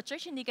kayo sa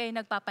church, hindi kayo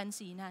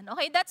nagpapansinan.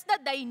 Okay, that's the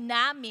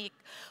dynamic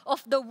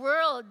of the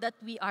world that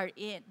we are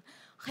in.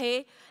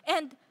 Okay,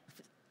 and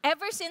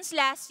ever since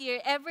last year,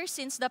 ever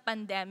since the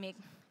pandemic,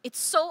 it's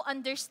so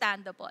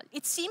understandable.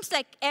 It seems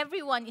like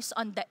everyone is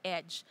on the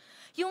edge.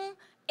 Yung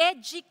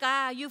edgy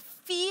ka, you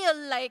feel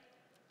like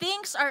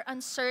things are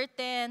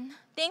uncertain,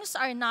 things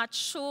are not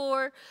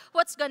sure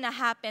what's gonna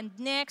happen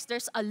next.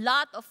 There's a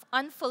lot of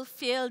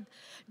unfulfilled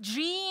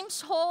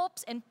dreams,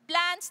 hopes, and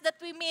plans that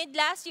we made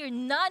last year.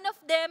 None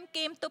of them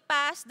came to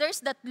pass.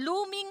 There's that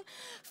looming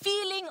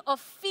feeling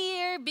of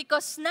fear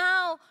because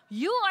now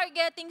you are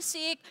getting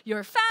sick,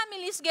 your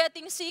family is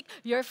getting sick,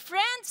 your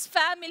friends'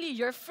 family,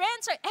 your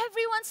friends are,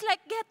 everyone's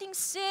like getting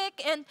sick,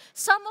 and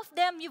some of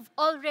them you've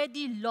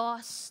already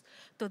lost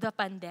to the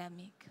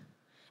pandemic.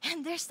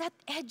 And there's that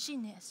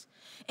edginess.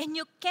 And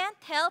you can't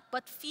help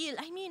but feel,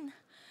 I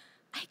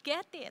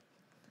get it.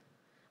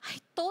 I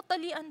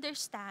totally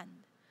understand.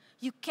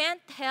 You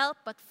can't help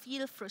but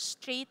feel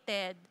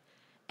frustrated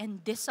and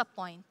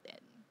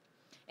disappointed.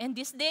 And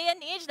this day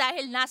and age,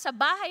 dahil nasa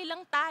bahay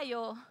lang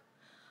tayo,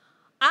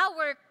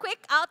 our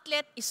quick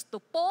outlet is to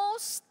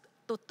post,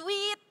 to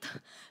tweet,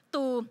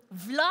 to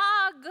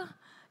vlog.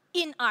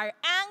 In our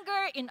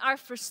anger, in our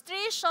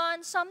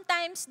frustration,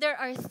 sometimes there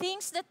are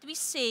things that we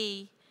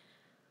say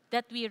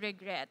that we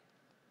regret.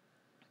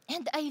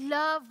 And I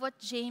love what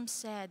James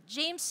said.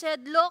 James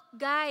said, look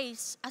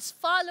guys, as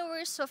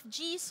followers of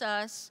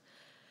Jesus,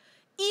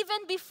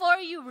 even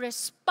before you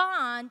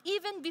respond,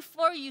 even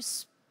before you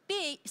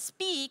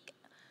speak,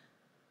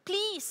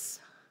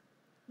 please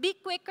Be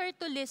quicker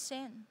to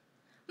listen.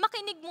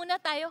 Makinig muna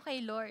tayo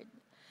kay Lord.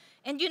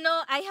 And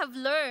I have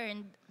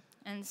learned,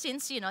 and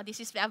since, this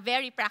is a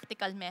very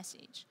practical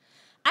message,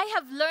 I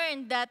have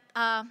learned that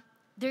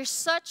there's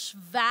such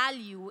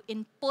value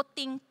in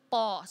putting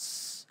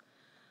pause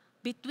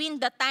between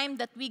the time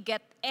that we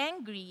get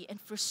angry and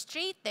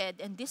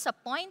frustrated and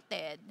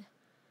disappointed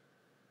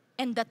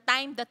and the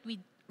time that we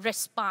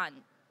respond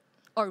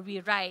or we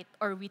write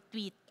or we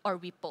tweet or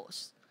we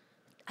post.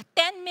 A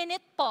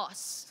 10-minute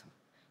pause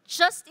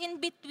just in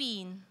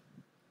between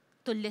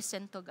to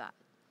listen to God.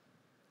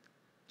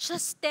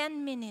 Just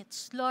 10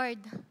 minutes. Lord,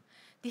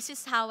 this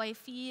is how I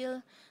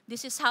feel.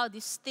 This is how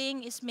this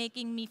thing is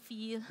making me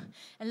feel.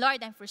 And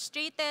Lord, I'm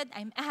frustrated,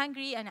 I'm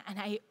angry, and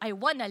I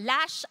want to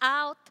lash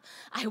out.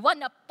 I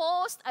want to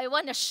post. I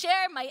want to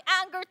share my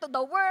anger to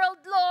the world,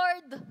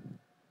 Lord.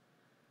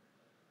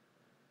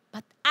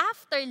 But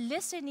after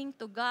listening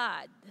to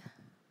God,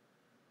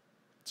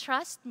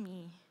 trust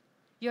me,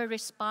 your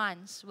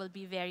response will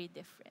be very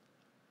different.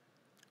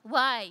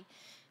 Why?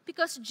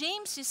 Because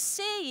James is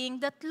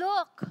saying that,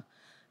 look,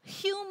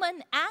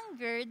 human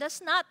anger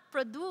does not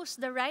produce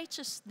the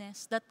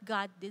righteousness that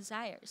God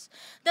desires.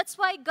 That's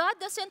why God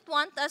doesn't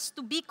want us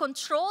to be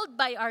controlled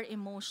by our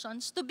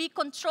emotions, to be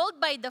controlled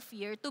by the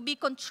fear, to be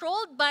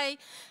controlled by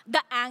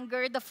the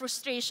anger, the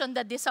frustration,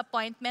 the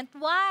disappointment.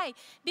 Why?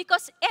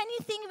 Because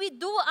anything we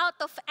do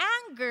out of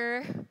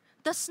anger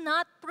does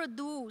not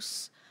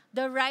produce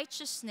the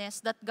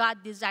righteousness that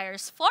God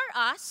desires for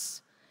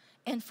us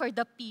and for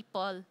the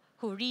people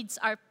who reads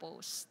our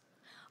post,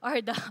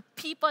 or the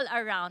people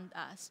around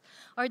us,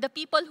 or the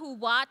people who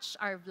watch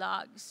our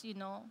vlogs,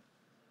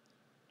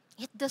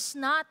 It does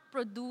not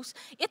produce,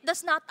 it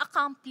does not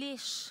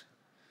accomplish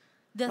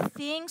the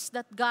things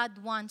that God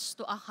wants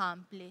to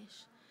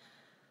accomplish.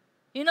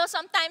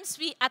 Sometimes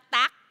we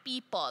attack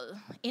people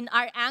in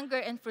our anger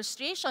and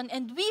frustration,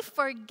 and we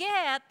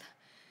forget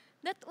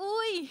that,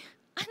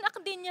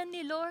 anak din yan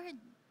ni Lord.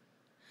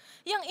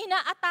 Yung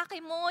inaatake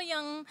mo,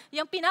 yung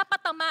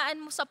pinapatamaan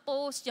mo sa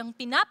post, yung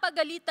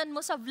pinapagalitan mo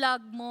sa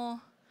vlog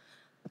mo,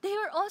 they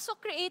were also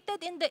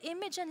created in the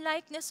image and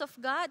likeness of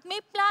God.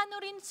 May plano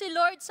rin si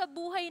Lord sa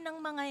buhay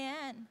ng mga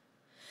yan.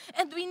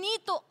 And we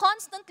need to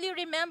constantly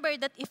remember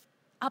that if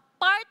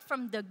apart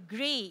from the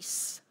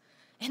grace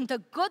and the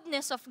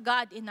goodness of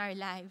God in our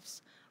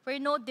lives,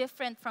 we're no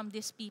different from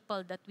these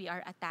people that we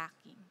are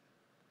attacking.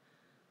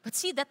 But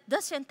see, that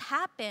doesn't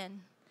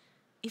happen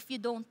if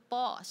you don't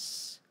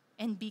pause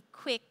and be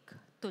quick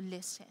to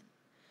listen.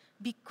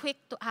 Be quick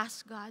to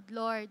ask God,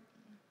 Lord,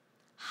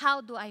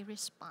 how do I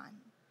respond?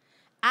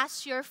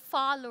 As your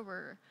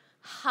follower,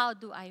 how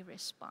do I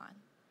respond?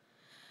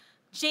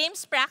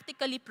 James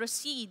practically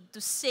proceeds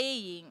to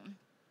saying,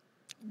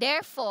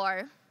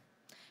 therefore,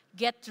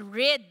 get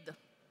rid.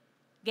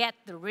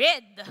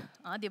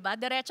 Diba?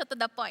 Diretso to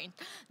the point.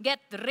 Get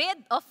rid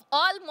of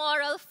all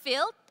moral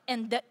filth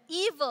and the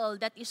evil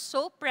that is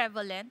so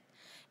prevalent,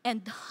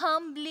 and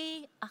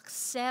humbly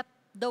accept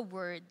the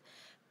word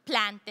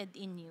planted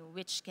in you,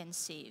 which can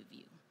save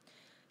you.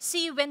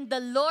 See, when the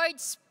Lord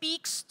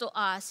speaks to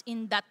us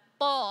in that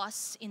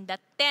pause, in that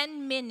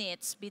 10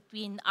 minutes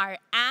between our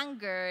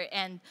anger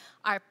and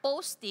our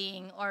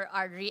posting or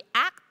our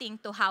reacting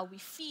to how we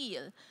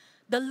feel,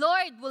 the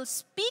Lord will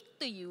speak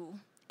to you,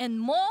 and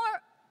more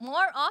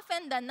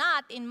often than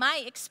not, in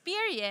my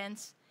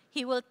experience,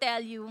 He will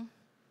tell you,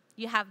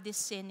 you have this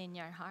sin in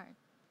your heart.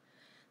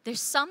 There's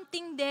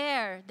something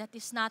there that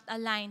is not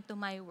aligned to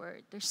my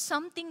word. There's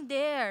something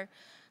there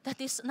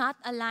that is not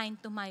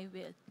aligned to my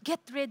will. Get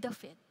rid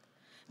of it.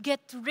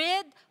 Get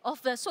rid of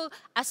so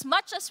as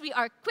much as we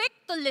are quick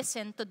to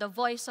listen to the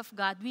voice of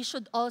God, we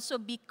should also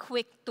be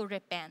quick to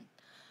repent.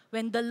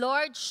 When the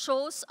Lord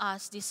shows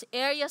us these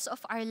areas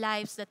of our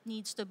lives that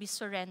needs to be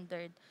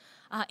surrendered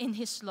in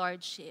His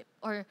Lordship,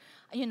 or,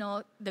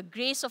 the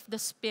grace of the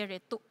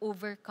Spirit to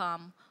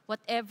overcome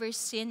whatever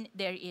sin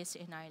there is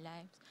in our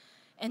lives.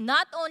 And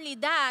not only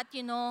that,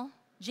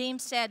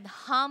 James said,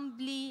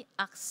 humbly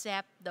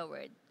accept the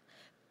word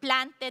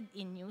planted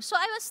in you. So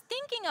I was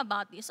thinking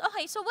about this.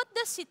 Okay, so what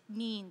does it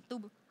mean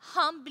to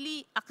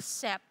humbly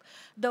accept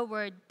the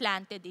word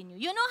planted in you?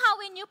 You know how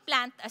when you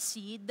plant a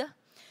seed,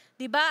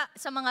 diba,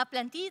 sa mga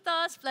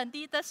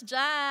plantitas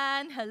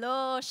dyan,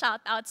 hello,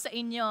 shout out sa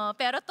inyo.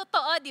 Pero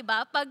totoo,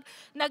 diba, pag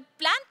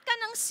nagplant ka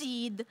ng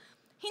seed,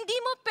 hindi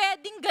mo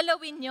pwedeng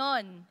galawin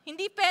yon.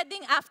 Hindi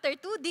pwedeng after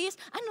 2 days,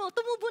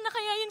 tumubo na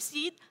kaya yung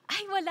seed?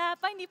 Ay, wala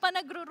pa, hindi pa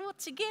nagro-root.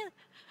 Sige,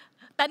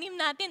 tanim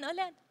natin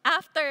ulit.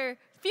 After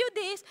few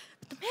days,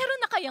 meron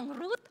na kayang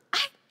root?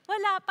 Ay,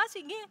 wala pa,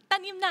 sige,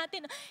 tanim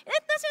natin.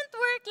 It doesn't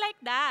work like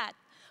that.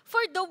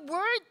 For the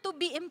word to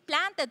be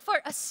implanted, for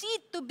a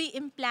seed to be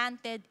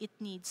implanted, it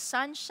needs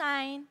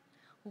sunshine,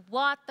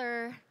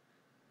 water,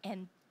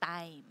 and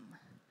time.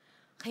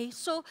 Okay,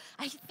 so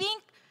I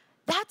think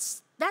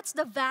that's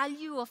the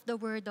value of the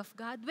Word of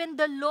God. When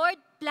the Lord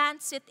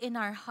plants it in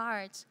our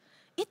hearts,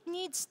 it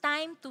needs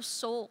time to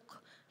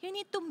soak. You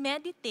need to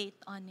meditate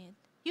on it.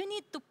 You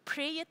need to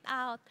pray it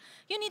out.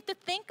 You need to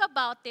think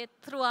about it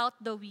throughout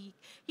the week.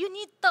 You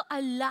need to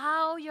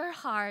allow your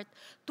heart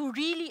to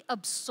really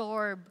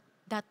absorb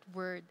that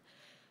word.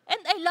 And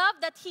I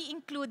love that he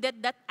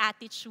included that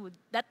attitude,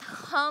 that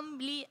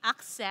humbly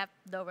accept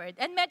the word.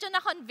 And medyo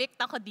na-convict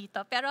ako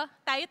dito, pero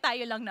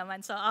tayo-tayo lang naman,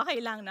 so okay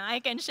lang na,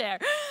 I can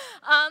share.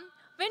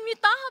 When we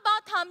talk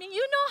about humbling,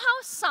 you know how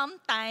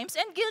sometimes,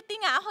 and guilty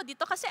nga ako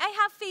dito kasi I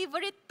have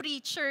favorite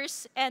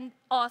preachers and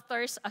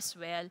authors as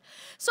well.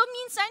 So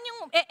minsan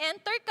yung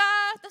enter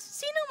ka, tapos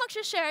sinong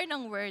mag-share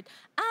ng word?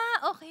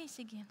 Okay,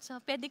 sige. So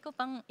pwede ko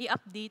pang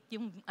i-update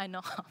yung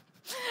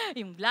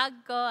yung vlog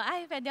ko.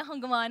 Pwede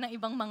akong gumawa ng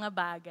ibang mga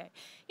bagay.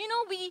 You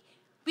know,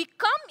 we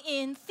come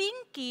in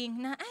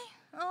thinking na,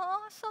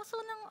 so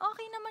lang,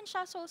 okay naman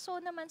siya, so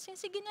naman.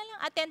 Sige na lang,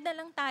 attend na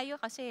lang tayo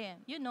kasi,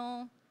 you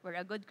know, we're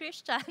a good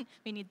Christian.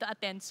 We need to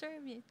attend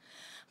service.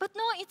 But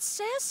no, it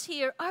says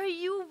here, are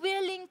you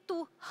willing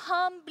to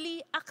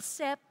humbly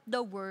accept the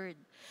word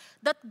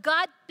that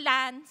God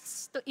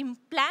plans to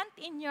implant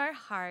in your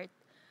heart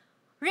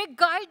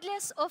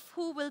regardless of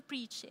who will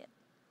preach it?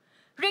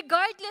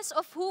 Regardless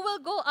of who will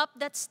go up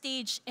that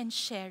stage and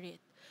share it.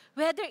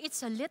 Whether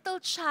it's a little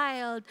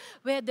child,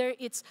 whether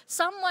it's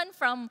someone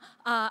from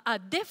a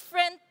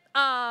different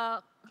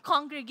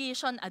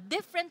congregation, a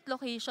different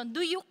location,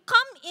 do you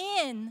come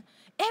in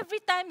every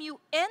time you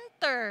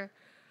enter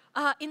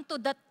into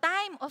the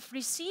time of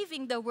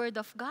receiving the word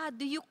of God?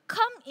 Do you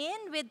come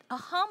in with a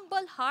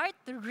humble heart,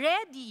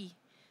 ready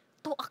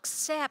to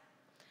accept,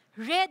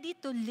 ready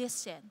to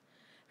listen,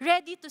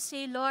 ready to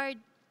say, Lord,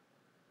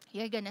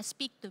 you're gonna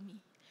speak to me,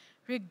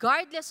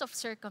 regardless of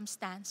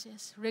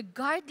circumstances,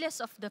 regardless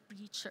of the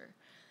preacher.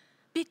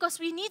 Because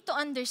we need to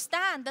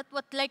understand that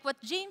like what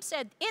James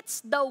said,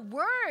 it's the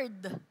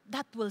word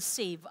that will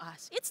save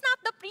us. It's not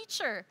the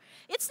preacher.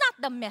 It's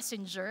not the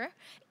messenger.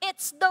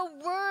 It's the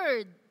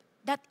word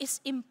that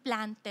is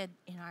implanted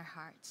in our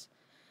hearts.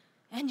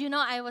 And you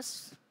know, I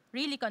was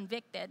really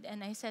convicted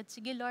and I said,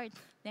 sige Lord,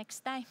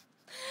 next time,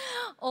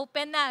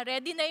 open na,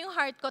 ready na yung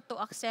heart ko to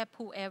accept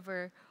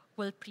whoever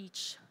will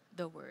preach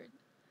the word.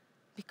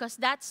 Because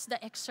that's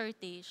the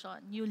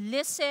exhortation. You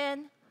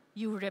listen,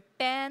 you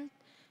repent,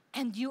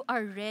 and you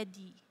are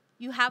ready.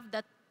 You have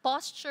that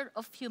posture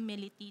of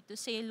humility to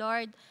say,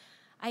 Lord,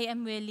 I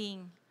am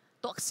willing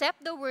to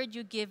accept the word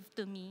you give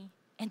to me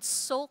and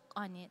soak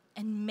on it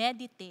and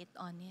meditate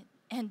on it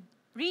and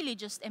really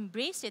just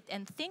embrace it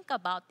and think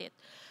about it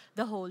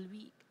the whole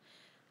week.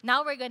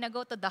 Now we're going to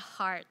go to the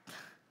heart.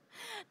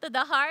 To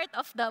the heart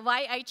of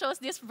why I chose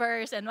this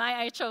verse and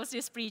why I chose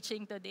this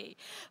preaching today.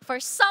 For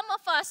some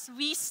of us,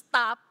 we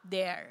stop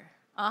there.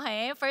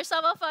 Okay? For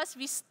some of us,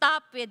 we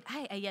stop with,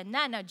 ayan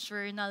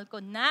na-journal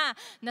ko na.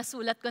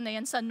 Nasulat ko na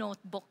yan sa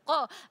notebook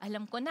ko.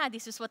 Alam ko na,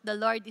 this is what the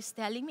Lord is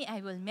telling me. I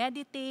will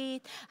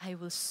meditate, I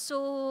will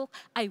soak,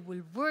 I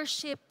will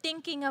worship,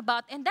 thinking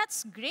about, and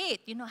that's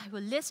great. You know, I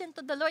will listen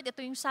to the Lord.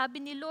 Ito yung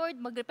sabi ni Lord,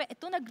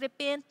 ito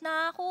nagrepent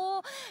na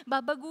ako.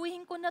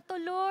 Babaguhin ko na to,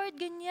 Lord,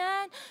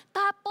 ganyan.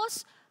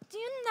 Tapos,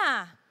 yun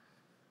na.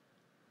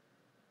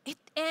 It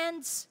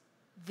ends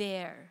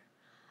there.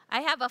 I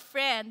have a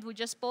friend who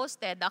just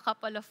posted a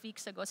couple of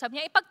weeks ago. Sabi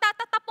niya,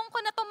 ipagtatatapon ko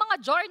na itong mga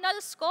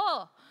journals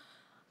ko.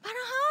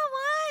 Parang,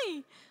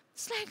 why?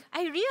 It's like,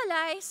 I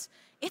realize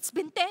it's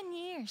been 10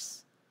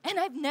 years.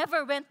 And I've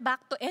never went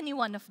back to any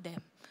one of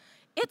them.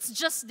 It's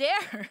just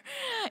there.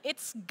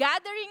 It's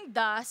gathering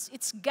dust.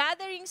 It's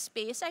gathering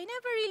space. I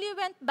never really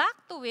went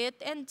back to it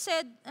and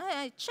said,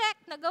 check,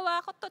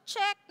 nagawa ko to,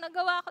 check,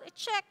 nagawa ko,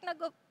 check,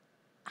 nagawa.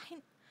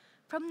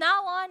 From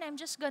now on, I'm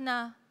just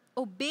gonna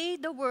obey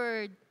the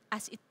word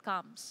as it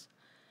comes.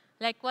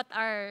 Like what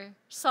our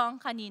song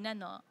kanina,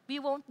 no? We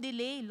won't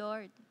delay,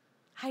 Lord.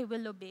 I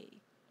will obey.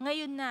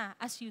 Ngayon na,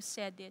 as you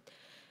said it.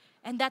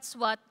 And that's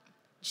what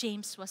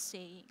James was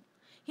saying.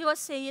 He was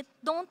saying,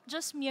 don't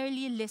just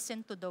merely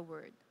listen to the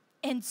word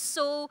and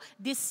so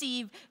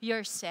deceive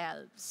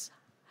yourselves.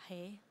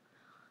 Okay?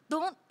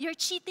 You're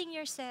cheating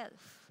yourself.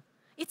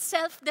 It's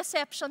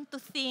self-deception to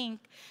think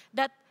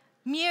that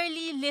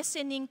merely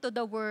listening to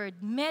the word,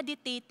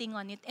 meditating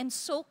on it, and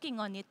soaking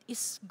on it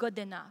is good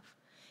enough.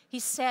 He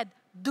said,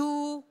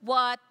 do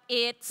what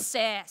it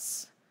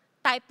says.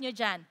 Type nyo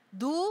dyan,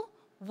 do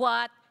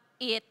what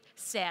it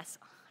says.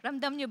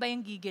 Ramdam nyo ba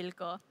yung gigil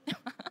ko?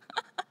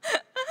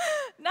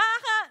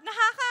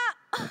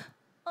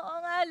 Oo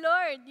nga,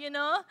 Lord, you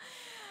know.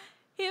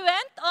 He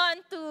went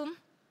on to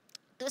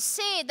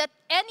say that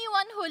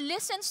anyone who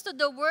listens to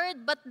the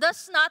word but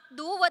does not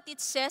do what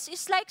it says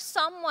is like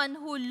someone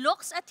who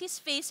looks at his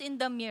face in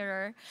the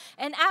mirror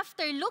and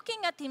after looking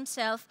at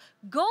himself,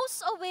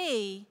 goes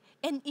away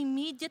and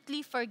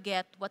immediately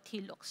forget what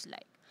he looks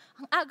like.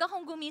 Ang aga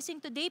kong gumising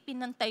today,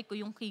 pinantay ko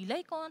yung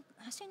kilay ko.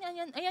 Kasi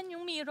ayan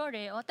yung mirror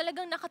eh. O,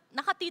 talagang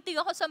nakatitig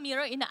ako sa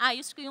mirror,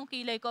 inaayos ko yung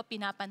kilay ko,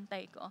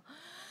 pinapantay ko.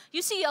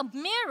 You see, a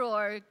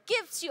mirror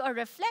gives you a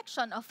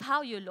reflection of how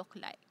you look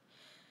like.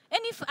 And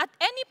if at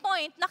any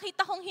point,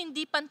 nakita kong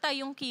hindi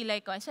pantay yung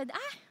kilay ko, I said,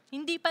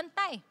 hindi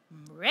pantay.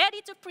 I'm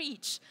ready to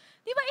preach.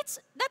 Diba?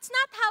 That's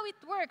not how it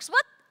works.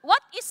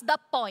 What is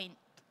the point?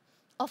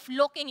 of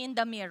looking in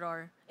the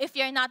mirror if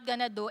you're not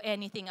going to do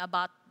anything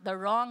about the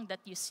wrong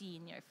that you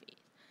see in your face.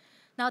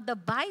 Now, the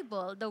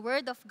Bible, the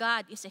Word of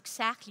God, is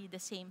exactly the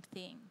same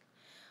thing.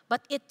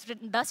 But it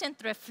doesn't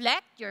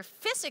reflect your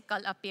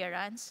physical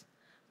appearance,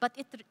 but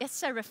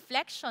it's a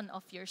reflection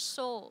of your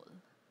soul.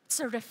 It's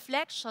a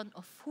reflection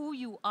of who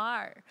you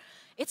are.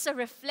 It's a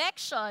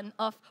reflection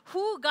of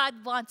who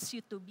God wants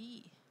you to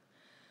be.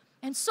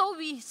 And so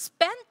we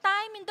spend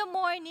time in the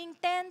morning,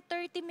 10,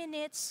 30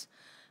 minutes,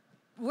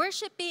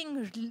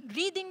 worshiping,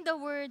 reading the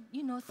Word,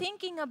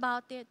 thinking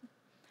about it.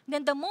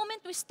 Then the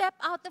moment we step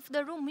out of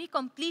the room, we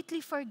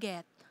completely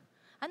forget.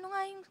 Ano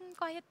nga yung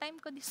quiet time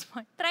ko this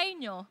morning? Try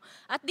nyo.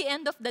 At the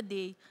end of the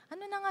day,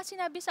 ano na nga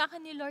sinabi sa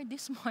akin ni Lord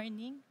this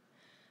morning?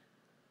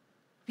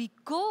 We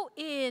go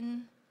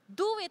in,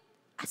 do it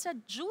as a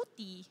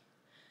duty,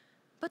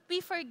 but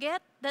we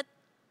forget that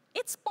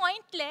it's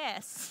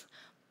pointless.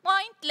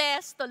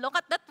 Pointless to look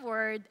at that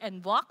word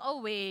and walk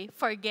away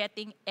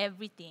forgetting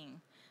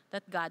everything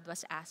that God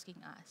was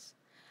asking us.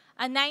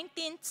 A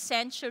 19th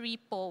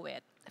century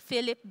poet,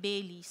 Philip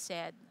Bailey,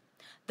 said,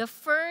 "The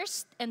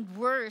first and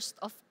worst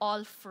of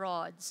all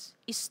frauds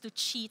is to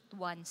cheat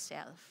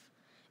oneself,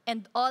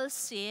 and all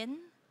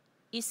sin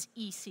is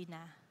easy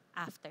na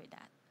after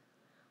that."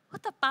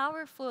 What a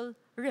powerful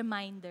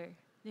reminder,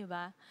 di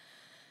ba?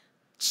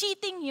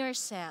 Cheating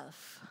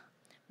yourself,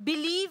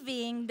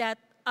 believing that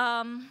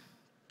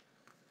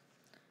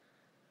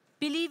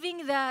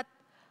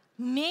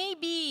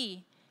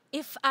maybe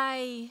if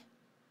I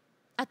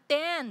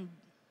attend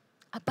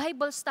a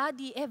Bible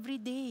study every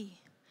day,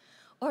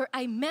 or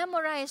I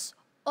memorize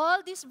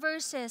all these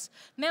verses,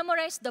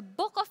 memorize the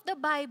book of the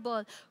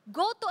Bible,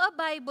 go to a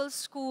Bible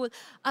school,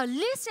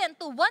 listen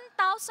to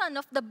 1,000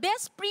 of the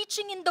best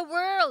preaching in the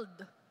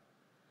world.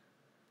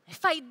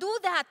 If I do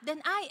that,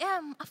 then I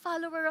am a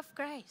follower of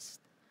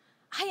Christ.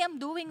 I am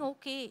doing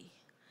okay.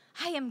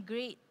 I am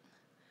great.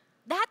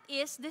 That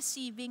is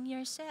deceiving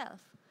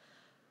yourself.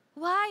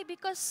 Why?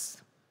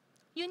 Because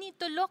you need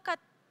to look at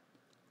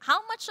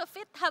how much of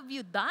it have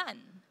you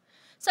done.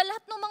 Sa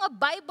lahat ng mga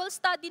Bible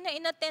study na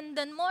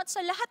inattendan mo at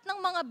sa lahat ng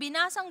mga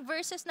binasang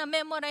verses na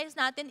memorize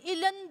natin,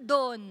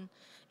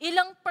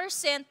 ilang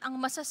percent ang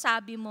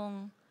masasabi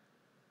mong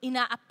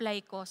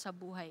ina-apply ko sa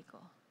buhay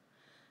ko?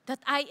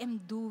 That I am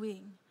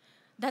doing,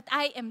 that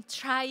I am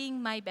trying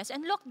my best.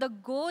 And look, the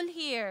goal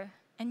here,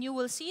 and you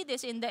will see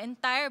this in the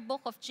entire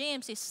book of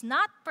James, is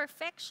not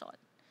perfection.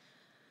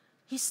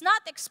 He's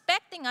not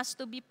expecting us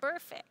to be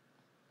perfect,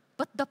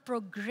 but the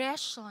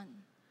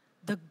progression,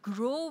 the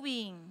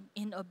growing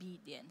in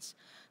obedience,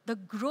 the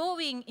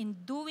growing in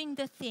doing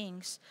the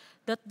things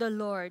that the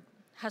Lord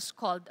has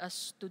called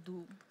us to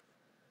do.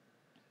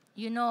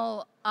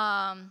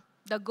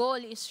 The goal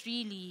is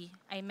really,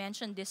 I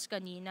mentioned this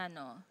kanina,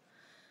 no?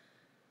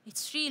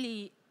 It's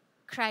really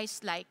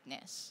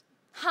Christ-likeness.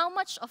 How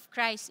much of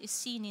Christ is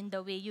seen in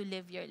the way you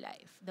live your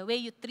life? The way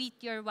you treat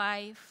your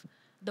wife,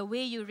 the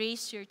way you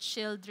raise your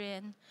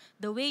children,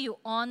 the way you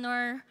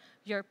honor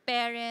your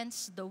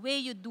parents, the way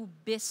you do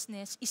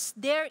business. Is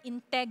there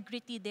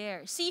integrity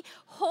there? See,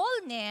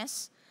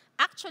 wholeness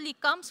actually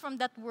comes from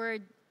that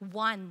word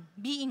one,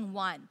 being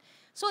one.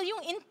 So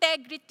yung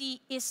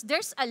integrity is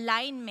there's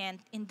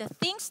alignment in the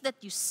things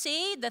that you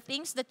say, the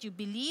things that you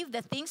believe,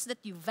 the things that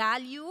you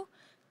value.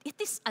 It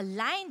is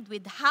aligned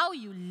with how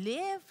you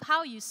live,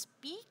 how you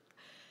speak.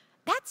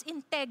 That's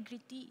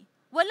integrity.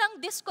 Walang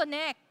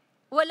disconnect,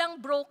 walang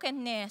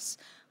brokenness,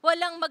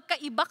 walang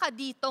magkaiba ka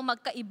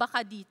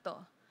dito.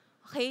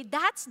 Okay,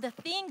 that's the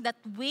thing that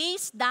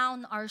weighs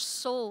down our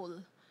soul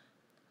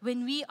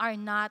when we are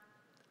not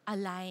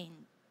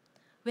aligned,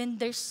 when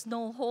there's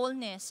no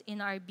wholeness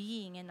in our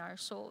being, in our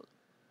soul.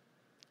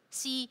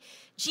 See,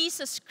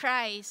 Jesus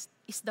Christ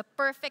is the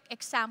perfect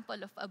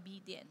example of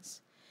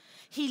obedience.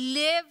 He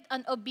lived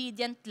an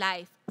obedient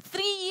life.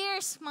 3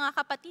 years, mga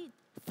kapatid.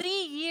 3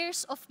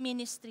 years of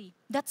ministry.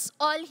 That's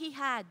all he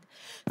had.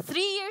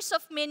 3 years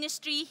of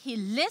ministry, he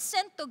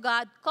listened to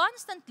God,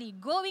 constantly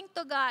going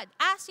to God,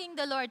 asking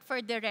the Lord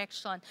for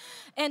direction.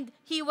 And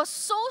he was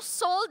so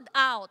sold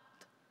out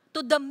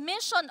to the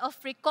mission of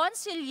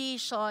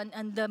reconciliation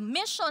and the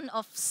mission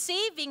of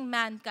saving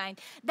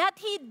mankind that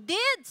he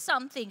did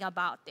something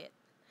about it.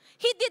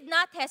 He did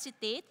not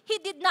hesitate. He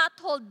did not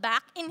hold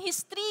back. In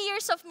his 3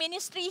 years of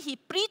ministry, he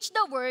preached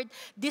the word,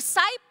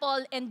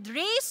 discipled and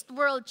raised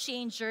world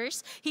changers.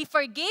 He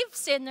forgave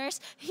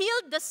sinners,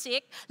 healed the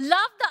sick,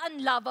 loved the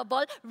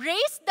unlovable,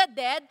 raised the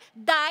dead,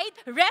 died,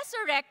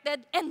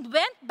 resurrected, and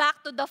went back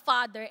to the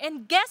Father.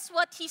 And guess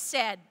what he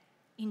said?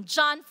 In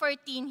John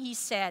 14, he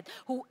said,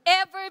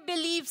 "Whoever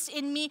believes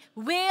in me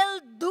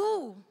will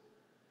do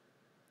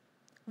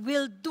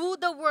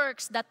the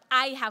works that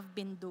I have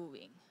been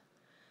doing."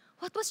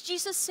 What was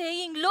Jesus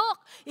saying?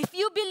 Look, if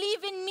you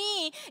believe in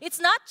me,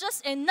 it's not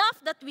just enough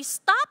that we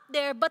stop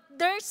there, but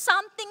there's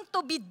something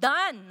to be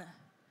done.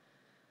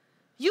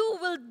 You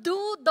will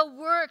do the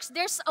works.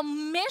 There's a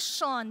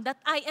mission that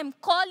I am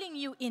calling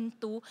you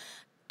into.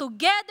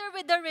 Together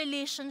with the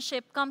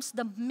relationship comes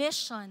the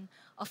mission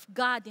of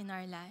God in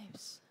our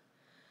lives.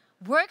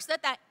 Works that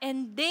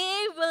and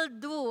they will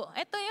do.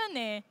 Ito yun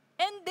eh.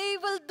 And they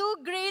will do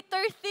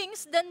greater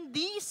things than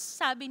these,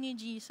 sabi ni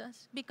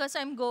Jesus. Because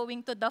I'm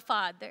going to the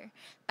Father.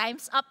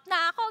 Time's up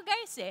na ako,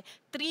 guys eh.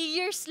 3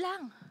 years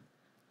lang.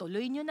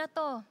 Tuloy nyo na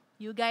to.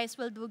 You guys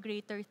will do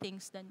greater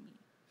things than me.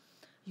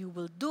 You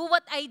will do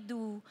what I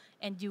do,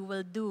 and you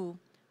will do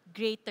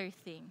greater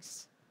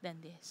things than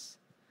this.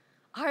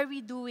 Are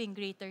we doing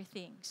greater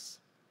things?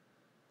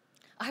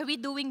 Are we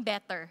doing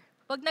better?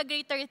 Wag na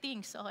greater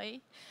things,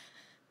 okay?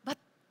 But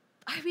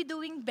are we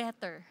doing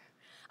better?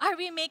 Are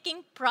we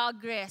making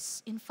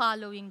progress in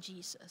following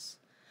Jesus?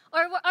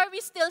 Or are we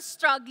still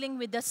struggling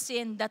with the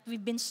sin that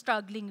we've been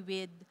struggling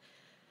with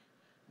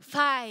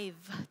 5,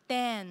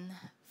 10,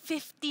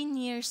 15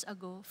 years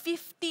ago?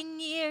 15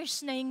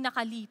 years na yung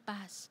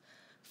nakalipas.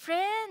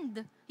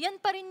 Friend, yan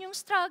pa rin yung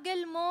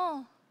struggle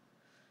mo.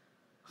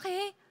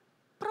 Okay?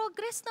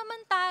 Progress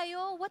naman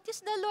tayo. What is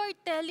the Lord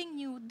telling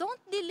you?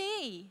 Don't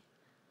delay.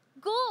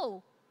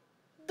 Go.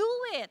 Do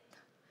it.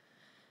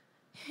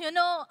 You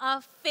know, a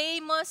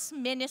famous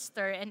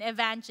minister and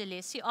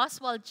evangelist, si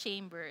Oswald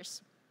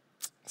Chambers,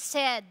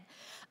 said,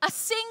 a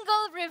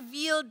single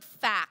revealed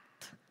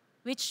fact,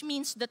 which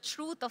means the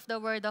truth of the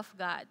Word of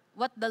God,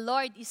 what the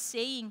Lord is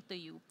saying to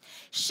you,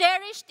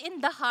 cherished in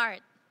the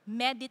heart,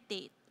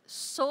 meditate,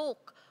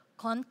 soak,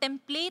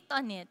 contemplate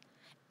on it,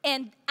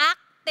 and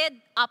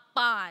acted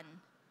upon,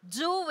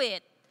 do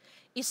it,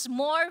 is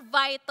more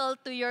vital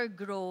to your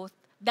growth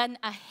than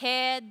a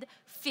head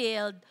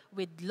filled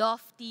with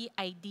lofty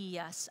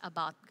ideas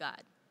about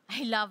God.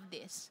 I love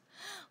this.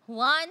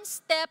 One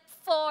step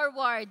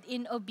forward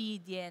in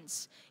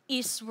obedience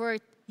is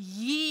worth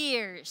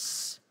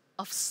years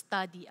of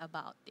study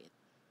about it.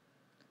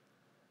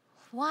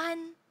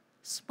 One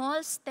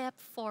small step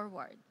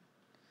forward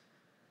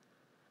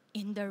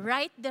in the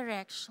right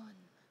direction,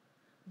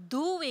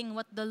 doing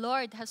what the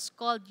Lord has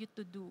called you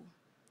to do,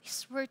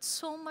 is worth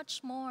so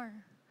much more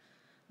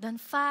than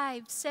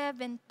 5,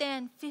 7,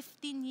 10,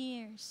 15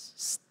 years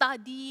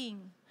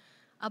studying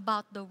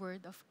about the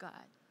Word of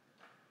God.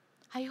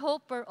 I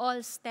hope we're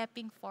all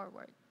stepping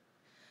forward.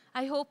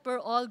 I hope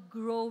we're all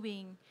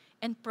growing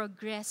and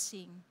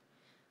progressing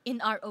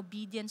in our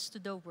obedience to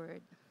the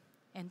Word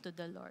and to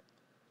the Lord.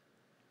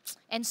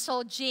 And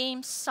so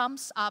James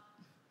sums up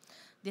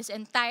this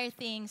entire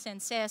thing and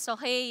says,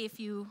 okay, if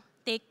you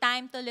take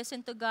time to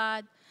listen to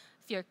God,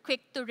 if you're quick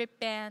to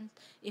repent,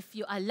 if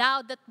you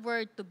allow that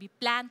word to be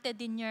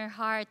planted in your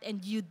heart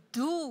and you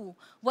do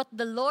what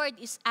the Lord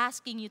is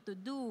asking you to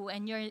do,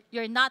 and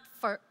you're not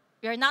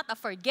a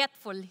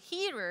forgetful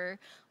hearer,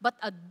 but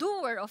a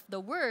doer of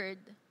the word,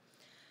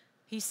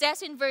 he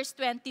says in verse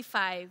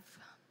 25,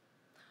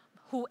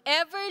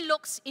 whoever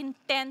looks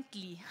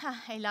intently,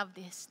 I love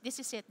this. This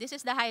is it. This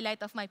is the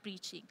highlight of my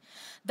preaching.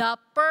 The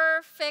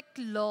perfect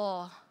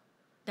law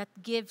that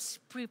gives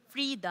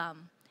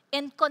freedom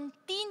and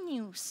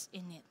continues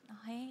in it.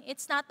 Okay?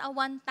 It's not a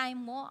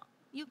one-time walk.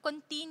 You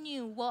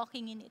continue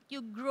walking in it.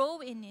 You grow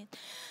in it.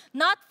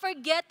 Not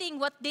forgetting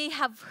what they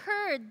have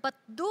heard, but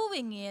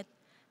doing it,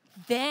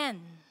 then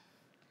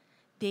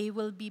they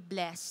will be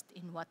blessed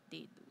in what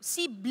they do.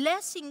 See,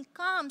 blessing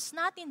comes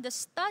not in the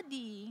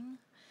studying,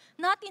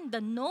 not in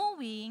the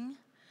knowing.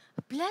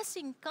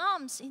 Blessing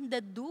comes in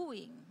the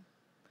doing.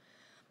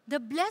 The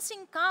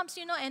blessing comes,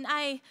 and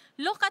I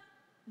look at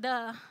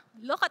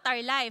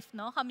our life,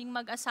 no? Kaming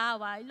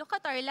mag-asawa. I look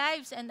at our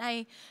lives and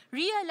I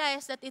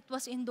realize that it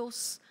was in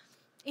those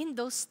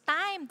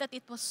times that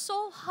it was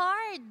so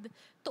hard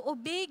to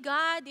obey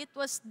God. It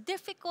was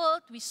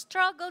difficult. We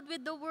struggled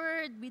with the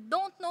word. We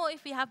don't know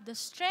if we have the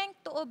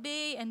strength to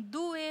obey and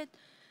do it.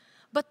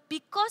 But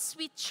because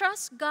we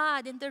trust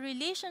God and the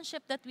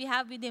relationship that we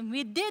have with Him,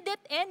 we did it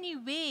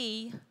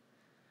anyway.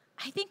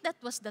 I think that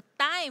was the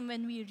time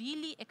when we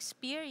really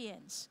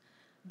experienced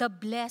the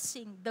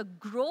blessing, the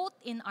growth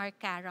in our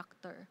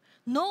character,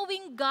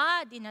 knowing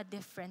God in a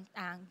different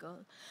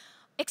angle,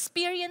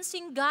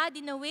 experiencing God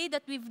in a way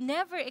that we've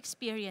never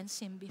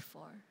experienced Him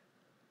before.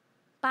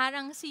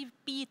 Parang si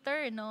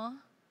Peter, no?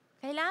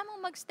 Kailangan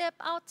mong mag-step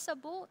out sa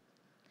boat.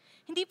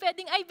 Hindi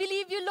pwedeng, I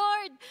believe you,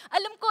 Lord.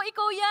 Alam ko,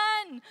 ikaw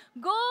yan.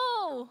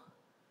 Go!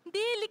 Hindi,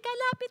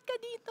 lapit ka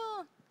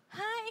dito.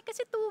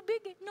 Kasi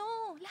tubig.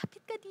 No, lapit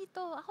ka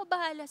dito. Ako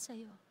bahala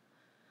sa'yo.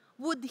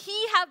 Would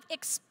he have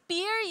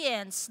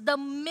experienced the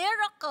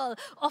miracle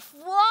of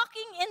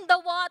walking in the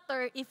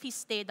water if he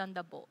stayed on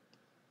the boat?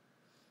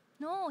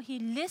 No, he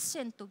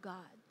listened to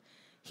God.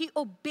 He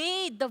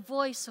obeyed the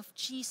voice of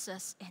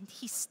Jesus and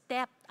he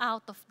stepped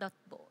out of that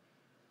boat.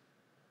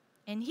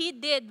 And he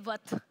did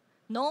what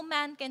no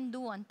man can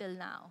do until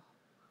now.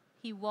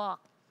 He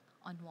walked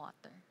on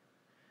water.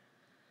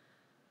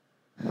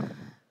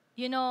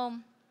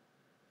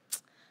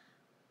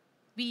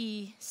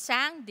 We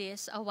sang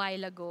this a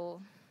while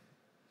ago,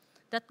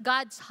 that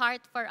God's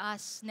heart for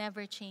us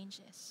never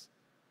changes.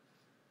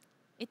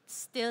 It's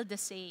still the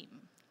same.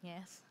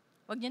 Yes.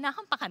 Huwag niyo na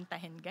akong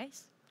pakantahin,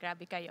 guys.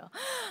 Grabe kayo.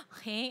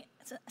 Okay?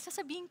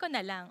 Sasabihin ko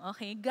na lang,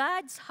 okay?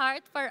 God's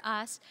heart for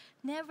us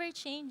never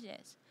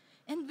changes.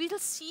 And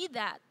we'll see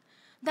that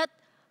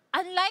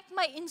unlike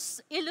my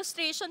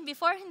illustration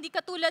before, hindi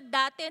katulad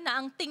dati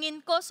na ang tingin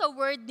ko sa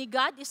word ni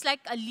God is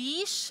like a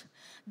leash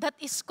that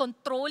is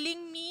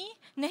controlling me,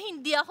 na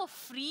hindi ako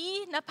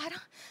free, na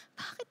parang,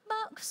 bakit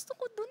ba? Gusto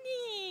ko dun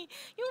eh.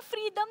 Yung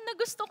freedom na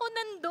gusto ko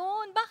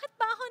nandun. Bakit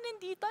ba ako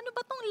nandito? Ano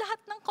ba tong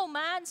lahat ng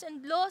commands and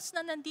laws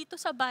na nandito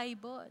sa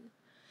Bible?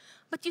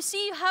 But you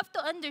see, you have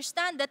to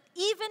understand that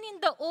even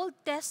in the Old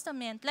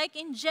Testament, like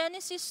in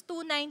Genesis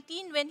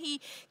 2:19, when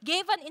he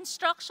gave an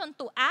instruction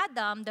to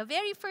Adam, the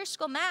very first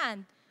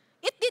command,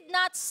 it did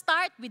not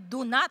start with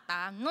do not.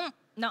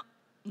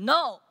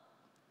 No.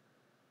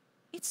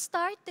 It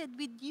started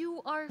with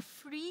you are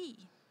free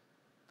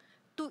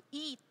to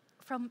eat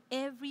from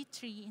every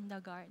tree in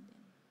the garden.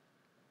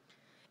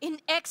 In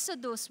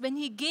Exodus, when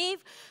he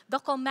gave the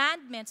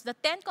commandments, the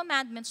 10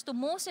 commandments to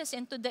Moses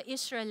and to the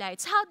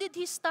Israelites, how did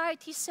he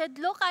start? He said,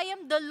 look, I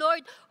am the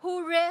Lord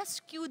who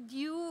rescued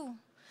you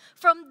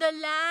from the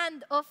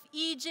land of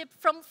Egypt,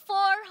 from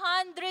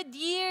 400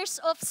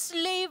 years of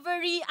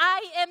slavery.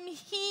 I am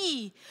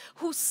He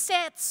who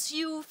sets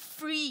you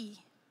free.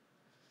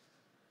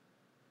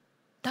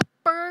 The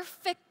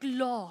perfect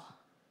law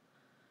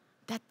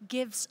that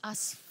gives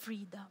us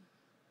freedom.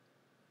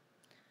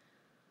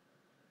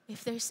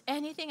 If there's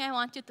anything I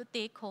want you to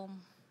take home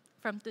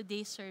from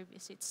today's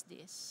service, it's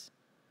this.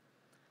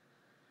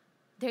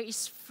 There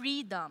is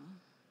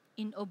freedom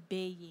in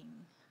obeying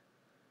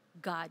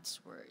God's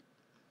word.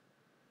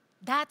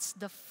 That's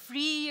the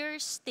freer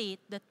state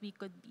that we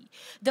could be.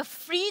 The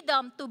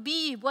freedom to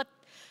be what,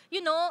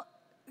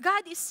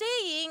 God is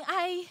saying,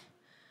 I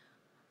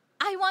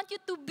want you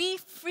to be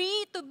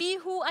free to be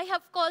who I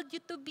have called you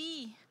to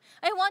be.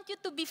 I want you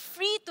to be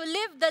free to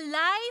live the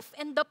life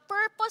and the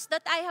purpose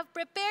that I have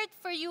prepared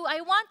for you. I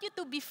want you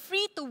to be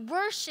free to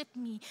worship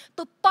me,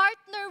 to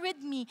partner with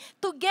me.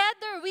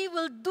 Together we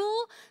will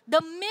do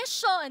the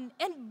mission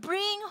and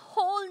bring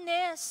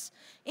wholeness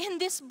in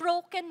this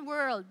broken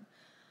world.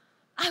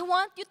 I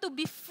want you to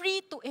be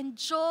free to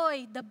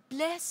enjoy the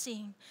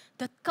blessing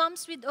that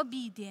comes with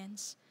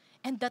obedience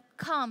and that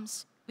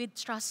comes with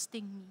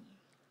trusting me.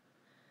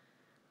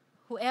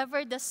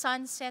 Whoever the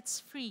Son sets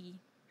free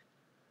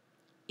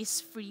is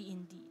free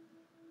indeed.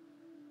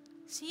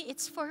 See,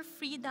 it's for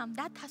freedom.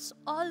 That has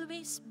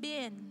always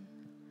been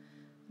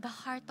the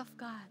heart of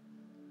God.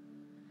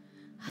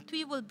 That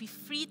we will be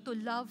free to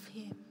love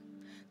Him.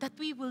 That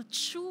we will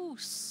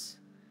choose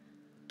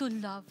to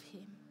love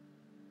Him.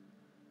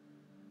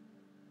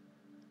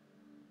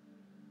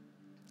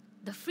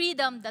 The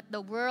freedom that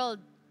the world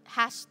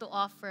has to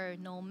offer,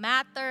 no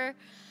matter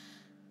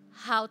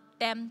how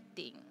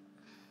tempting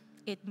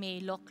it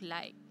may look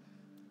like,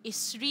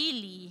 is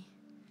really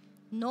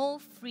no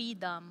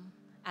freedom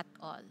at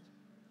all.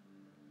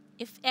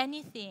 If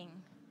anything,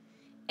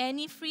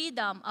 any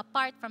freedom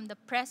apart from the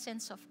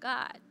presence of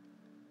God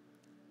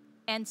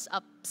ends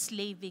up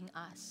slaving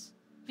us.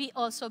 We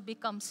also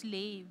become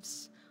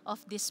slaves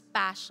of these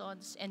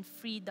passions and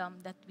freedom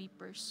that we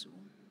pursue.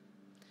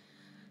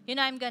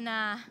 I'm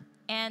gonna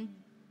end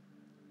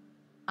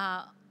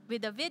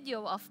with a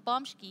video of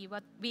Pomshki.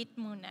 Wait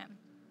muna.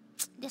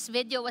 This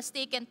video was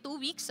taken 2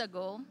 weeks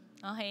ago,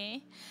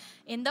 okay,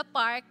 in the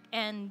park,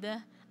 and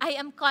I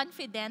am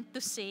confident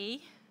to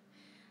say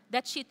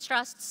that she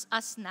trusts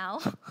us now,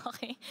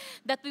 okay,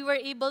 that we were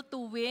able to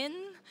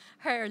win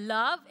her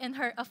love and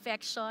her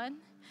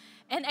affection.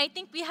 And I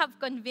think we have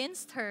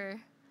convinced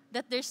her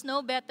that there's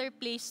no better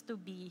place to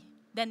be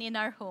than in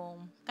our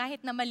home.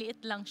 Kahit na maliit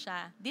lang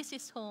siya, this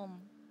is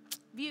home.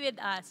 Be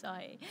with us,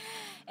 okay?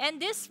 And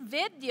this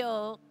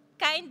video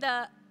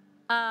kinda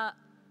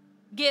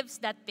gives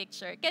that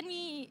picture. Can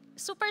we,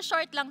 super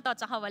short lang to,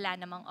 tsaka wala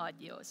namang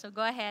audio. So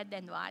go ahead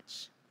and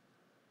watch.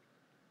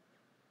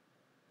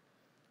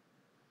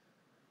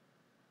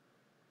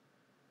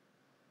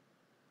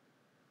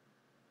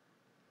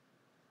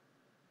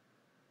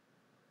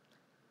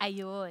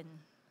 Ayun.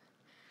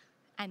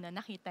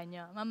 Nakita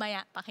nyo?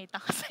 Mamaya, pakita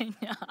ko sa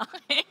inyo.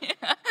 Okay?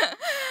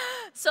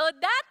 So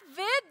that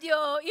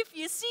video, if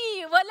you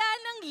see, wala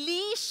nang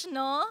leash,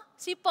 no?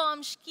 Si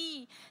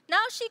Pomshki.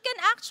 Now, she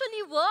can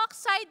actually walk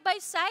side by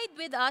side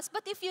with us,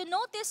 but if you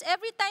notice,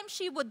 every time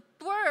she would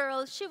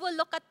twirl, she will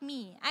look at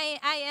me.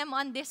 I am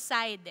on this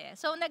side eh.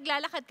 So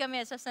naglalakad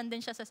kami,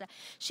 sasandun siya sa side.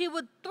 She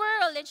would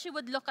twirl and she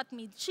would look at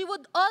me. She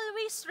would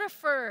always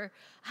refer,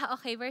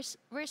 okay,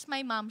 where's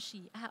my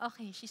momshi?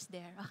 Okay, she's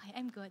there. Okay,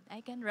 I'm good.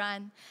 I can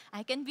run.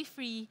 I can be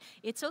free.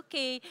 It's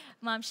okay.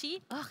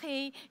 Momshi,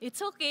 okay.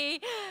 It's okay.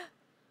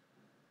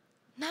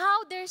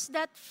 Now there's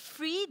that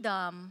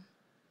freedom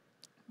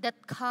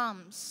that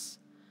comes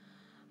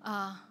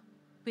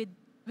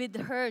with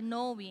her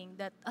knowing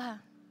that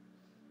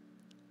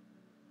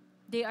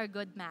they are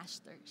good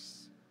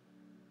masters.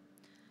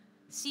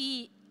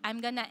 See,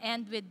 I'm gonna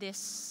end with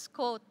this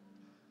quote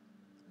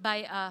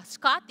by a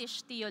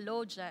Scottish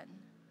theologian.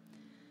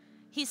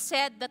 He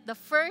said that the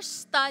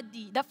first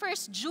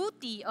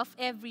duty of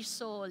every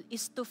soul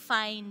is to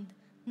find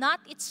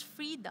not its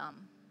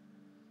freedom,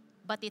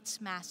 but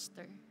its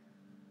master.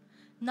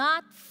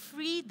 Not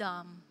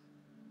freedom,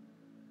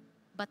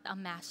 but a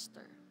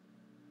master.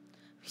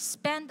 We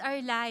spend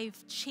our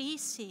life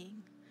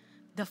chasing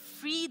the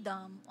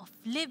freedom of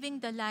living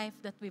the life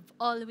that we've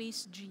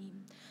always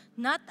dreamed,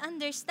 not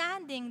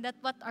understanding that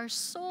what our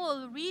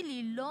soul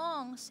really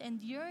longs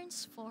and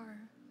yearns for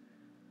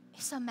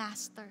is a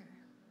master,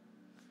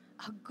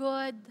 a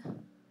good,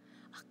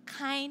 a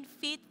kind,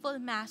 faithful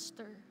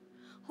master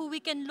who we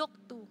can look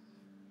to,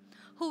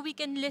 who we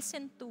can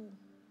listen to,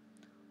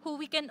 who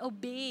we can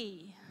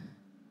obey,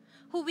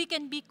 who we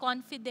can be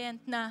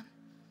confident na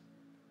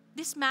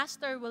this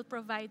master will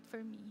provide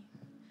for me.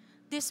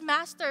 This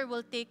master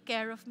will take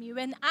care of me.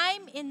 When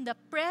I'm in the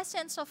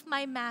presence of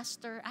my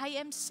master, I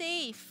am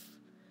safe.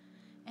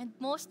 And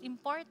most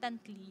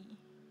importantly,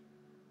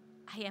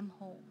 I am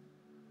home.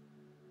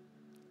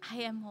 I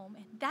am home.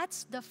 And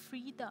that's the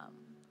freedom.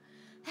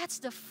 That's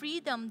the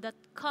freedom that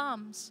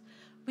comes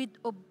with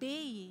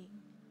obeying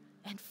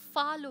and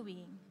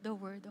following the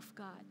Word of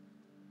God.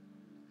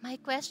 My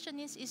question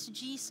is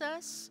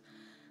Jesus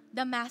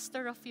the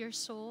master of your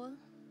soul?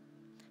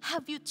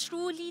 Have you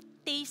truly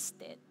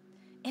tasted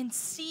and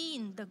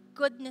seen the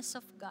goodness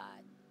of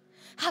God?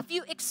 Have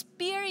you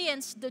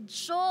experienced the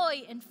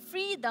joy and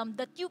freedom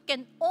that you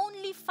can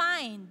only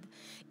find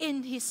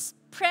in His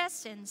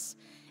presence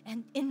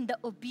and in the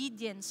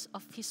obedience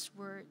of His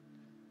word?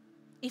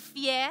 If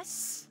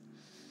yes,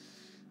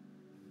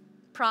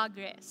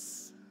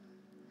 progress,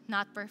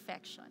 not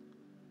perfection.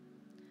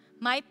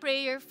 My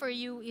prayer for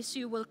you is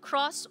you will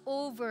cross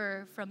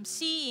over from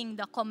seeing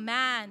the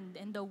command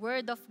and the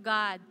word of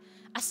God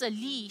as a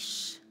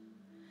leash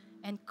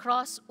and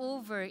cross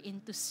over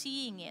into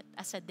seeing it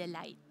as a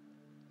delight,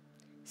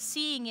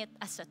 seeing it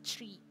as a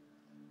treat,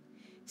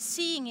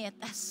 seeing it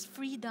as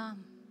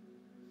freedom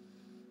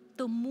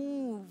to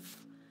move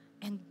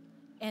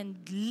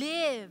and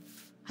live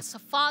as a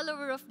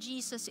follower of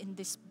Jesus in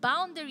these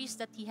boundaries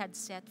that He had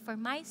set for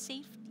my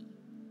safety,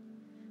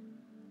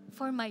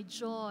 for my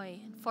joy,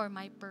 and for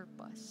my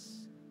purpose.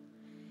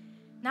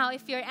 Now,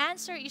 if your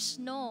answer is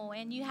no,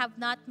 and you have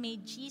not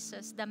made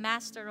Jesus the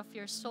master of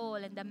your soul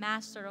and the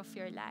master of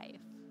your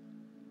life,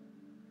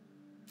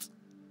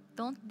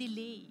 don't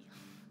delay.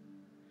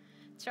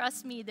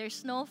 Trust me,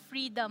 there's no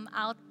freedom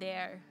out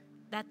there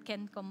that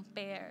can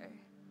compare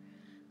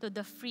to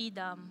the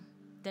freedom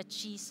that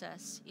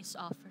Jesus is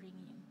offering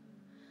you.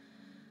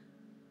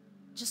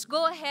 Just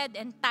go ahead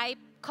and type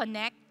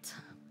connect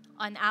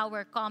on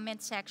our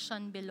comment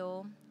section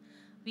below.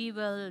 We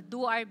will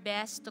do our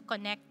best to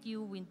connect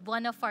you with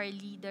one of our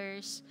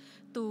leaders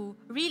to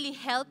really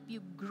help you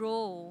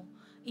grow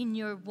in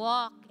your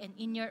walk and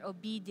in your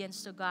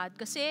obedience to God.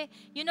 Kasi,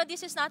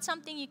 this is not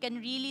something you can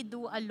really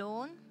do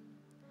alone.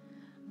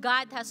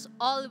 God has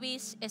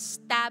always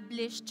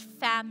established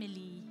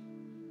family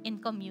in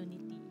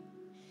community.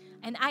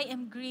 And I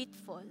am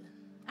grateful.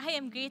 I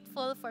am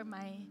grateful for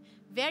my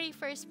very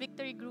first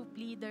Victory Group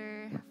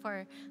leader,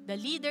 for the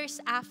leaders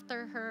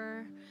after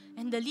her,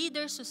 and the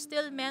leaders who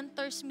still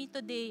mentors me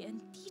today and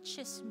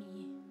teaches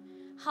me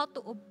how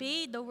to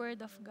obey the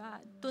Word of God.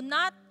 To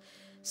not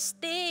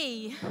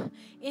stay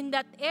in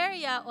that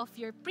area of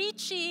your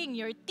preaching,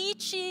 your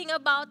teaching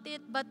about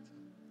it, but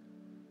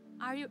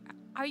are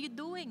you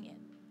doing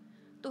it?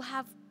 To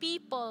have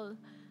people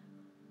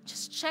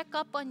just check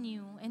up on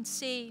you and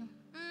say,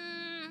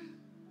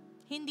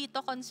 hindi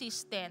to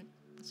consistent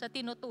sa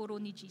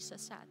tinuturo ni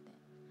Jesus sa atin.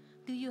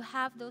 Do you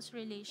have those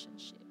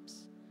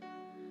relationships?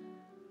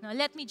 Now,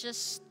 let me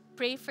just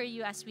pray for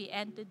you as we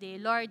end today.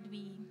 Lord,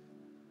 we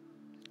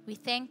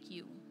thank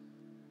you.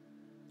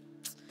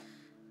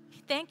 We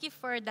thank you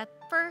for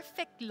that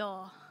perfect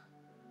law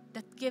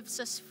that gives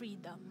us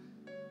freedom.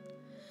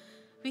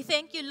 We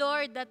thank you,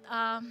 Lord, that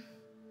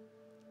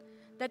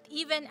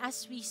even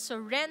as we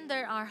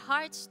surrender our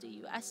hearts to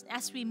you,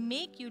 as we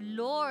make you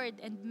Lord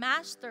and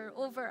Master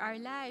over our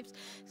lives,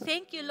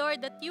 thank you,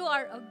 Lord, that you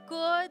are a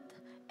good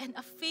and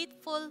a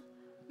faithful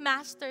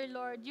Master,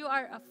 Lord. You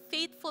are a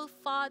faithful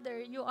Father.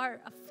 You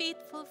are a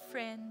faithful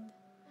friend.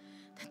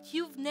 That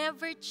you've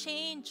never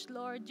changed,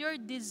 Lord. Your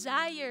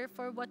desire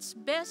for what's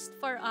best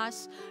for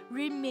us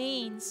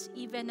remains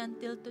even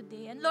until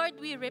today. And Lord,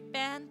 we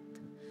repent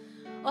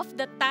of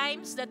the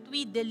times that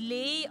we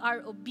delay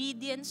our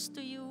obedience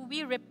to you.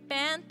 We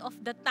repent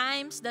of the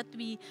times that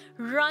we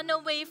run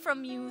away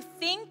from you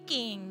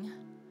thinking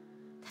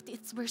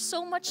that we're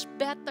so much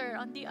better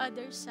on the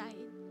other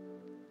side.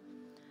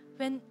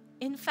 When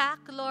in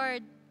fact,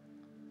 Lord,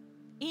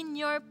 in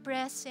your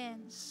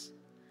presence,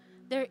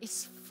 there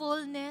is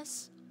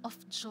fullness of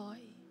joy,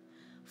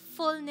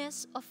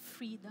 fullness of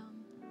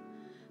freedom.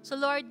 So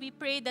Lord, we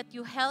pray that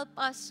you help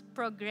us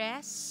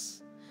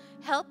progress,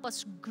 help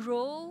us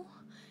grow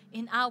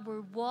in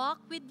our walk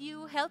with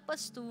you. Help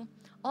us to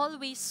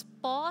always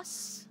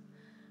pause,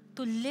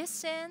 to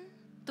listen,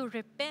 to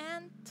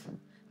repent,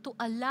 to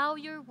allow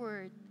your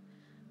word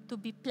to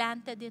be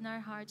planted in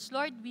our hearts.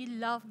 Lord, we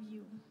love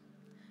you.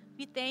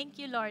 We thank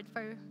you, Lord,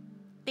 for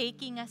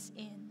taking us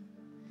in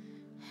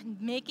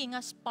and making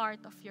us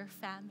part of your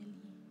family.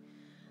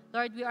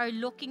 Lord, we are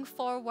looking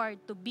forward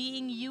to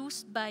being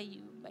used by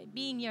you, by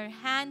being your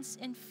hands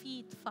and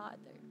feet,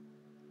 Father.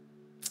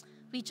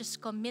 We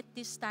just commit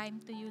this time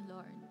to you,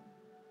 Lord.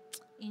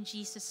 In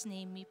Jesus'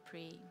 name we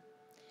pray.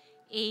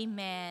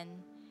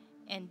 Amen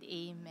and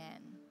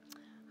amen.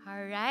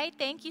 All right,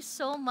 thank you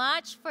so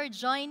much for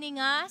joining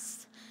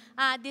us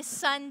this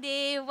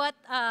Sunday.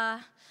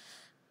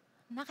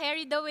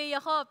 Na-carried away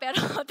ako, pero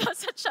it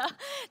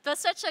was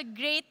such a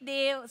great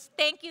day.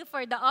 Thank you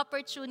for the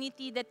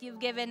opportunity that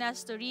you've given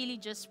us to really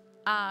just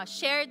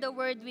share the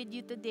word with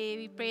you today.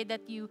 We pray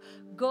that you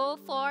go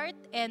forth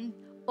and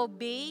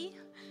obey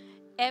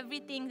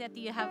everything that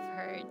you have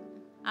heard.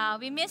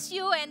 We miss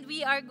you, and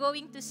we are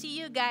going to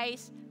see you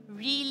guys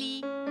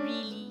really,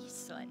 really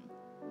soon.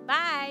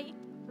 Bye!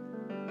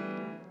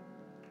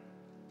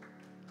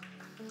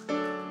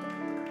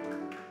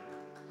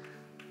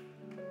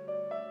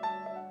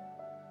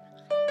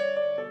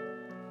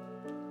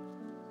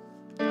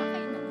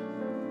 Okay na.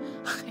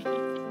 Okay.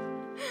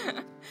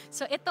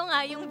 So, ito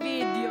nga yung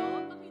video.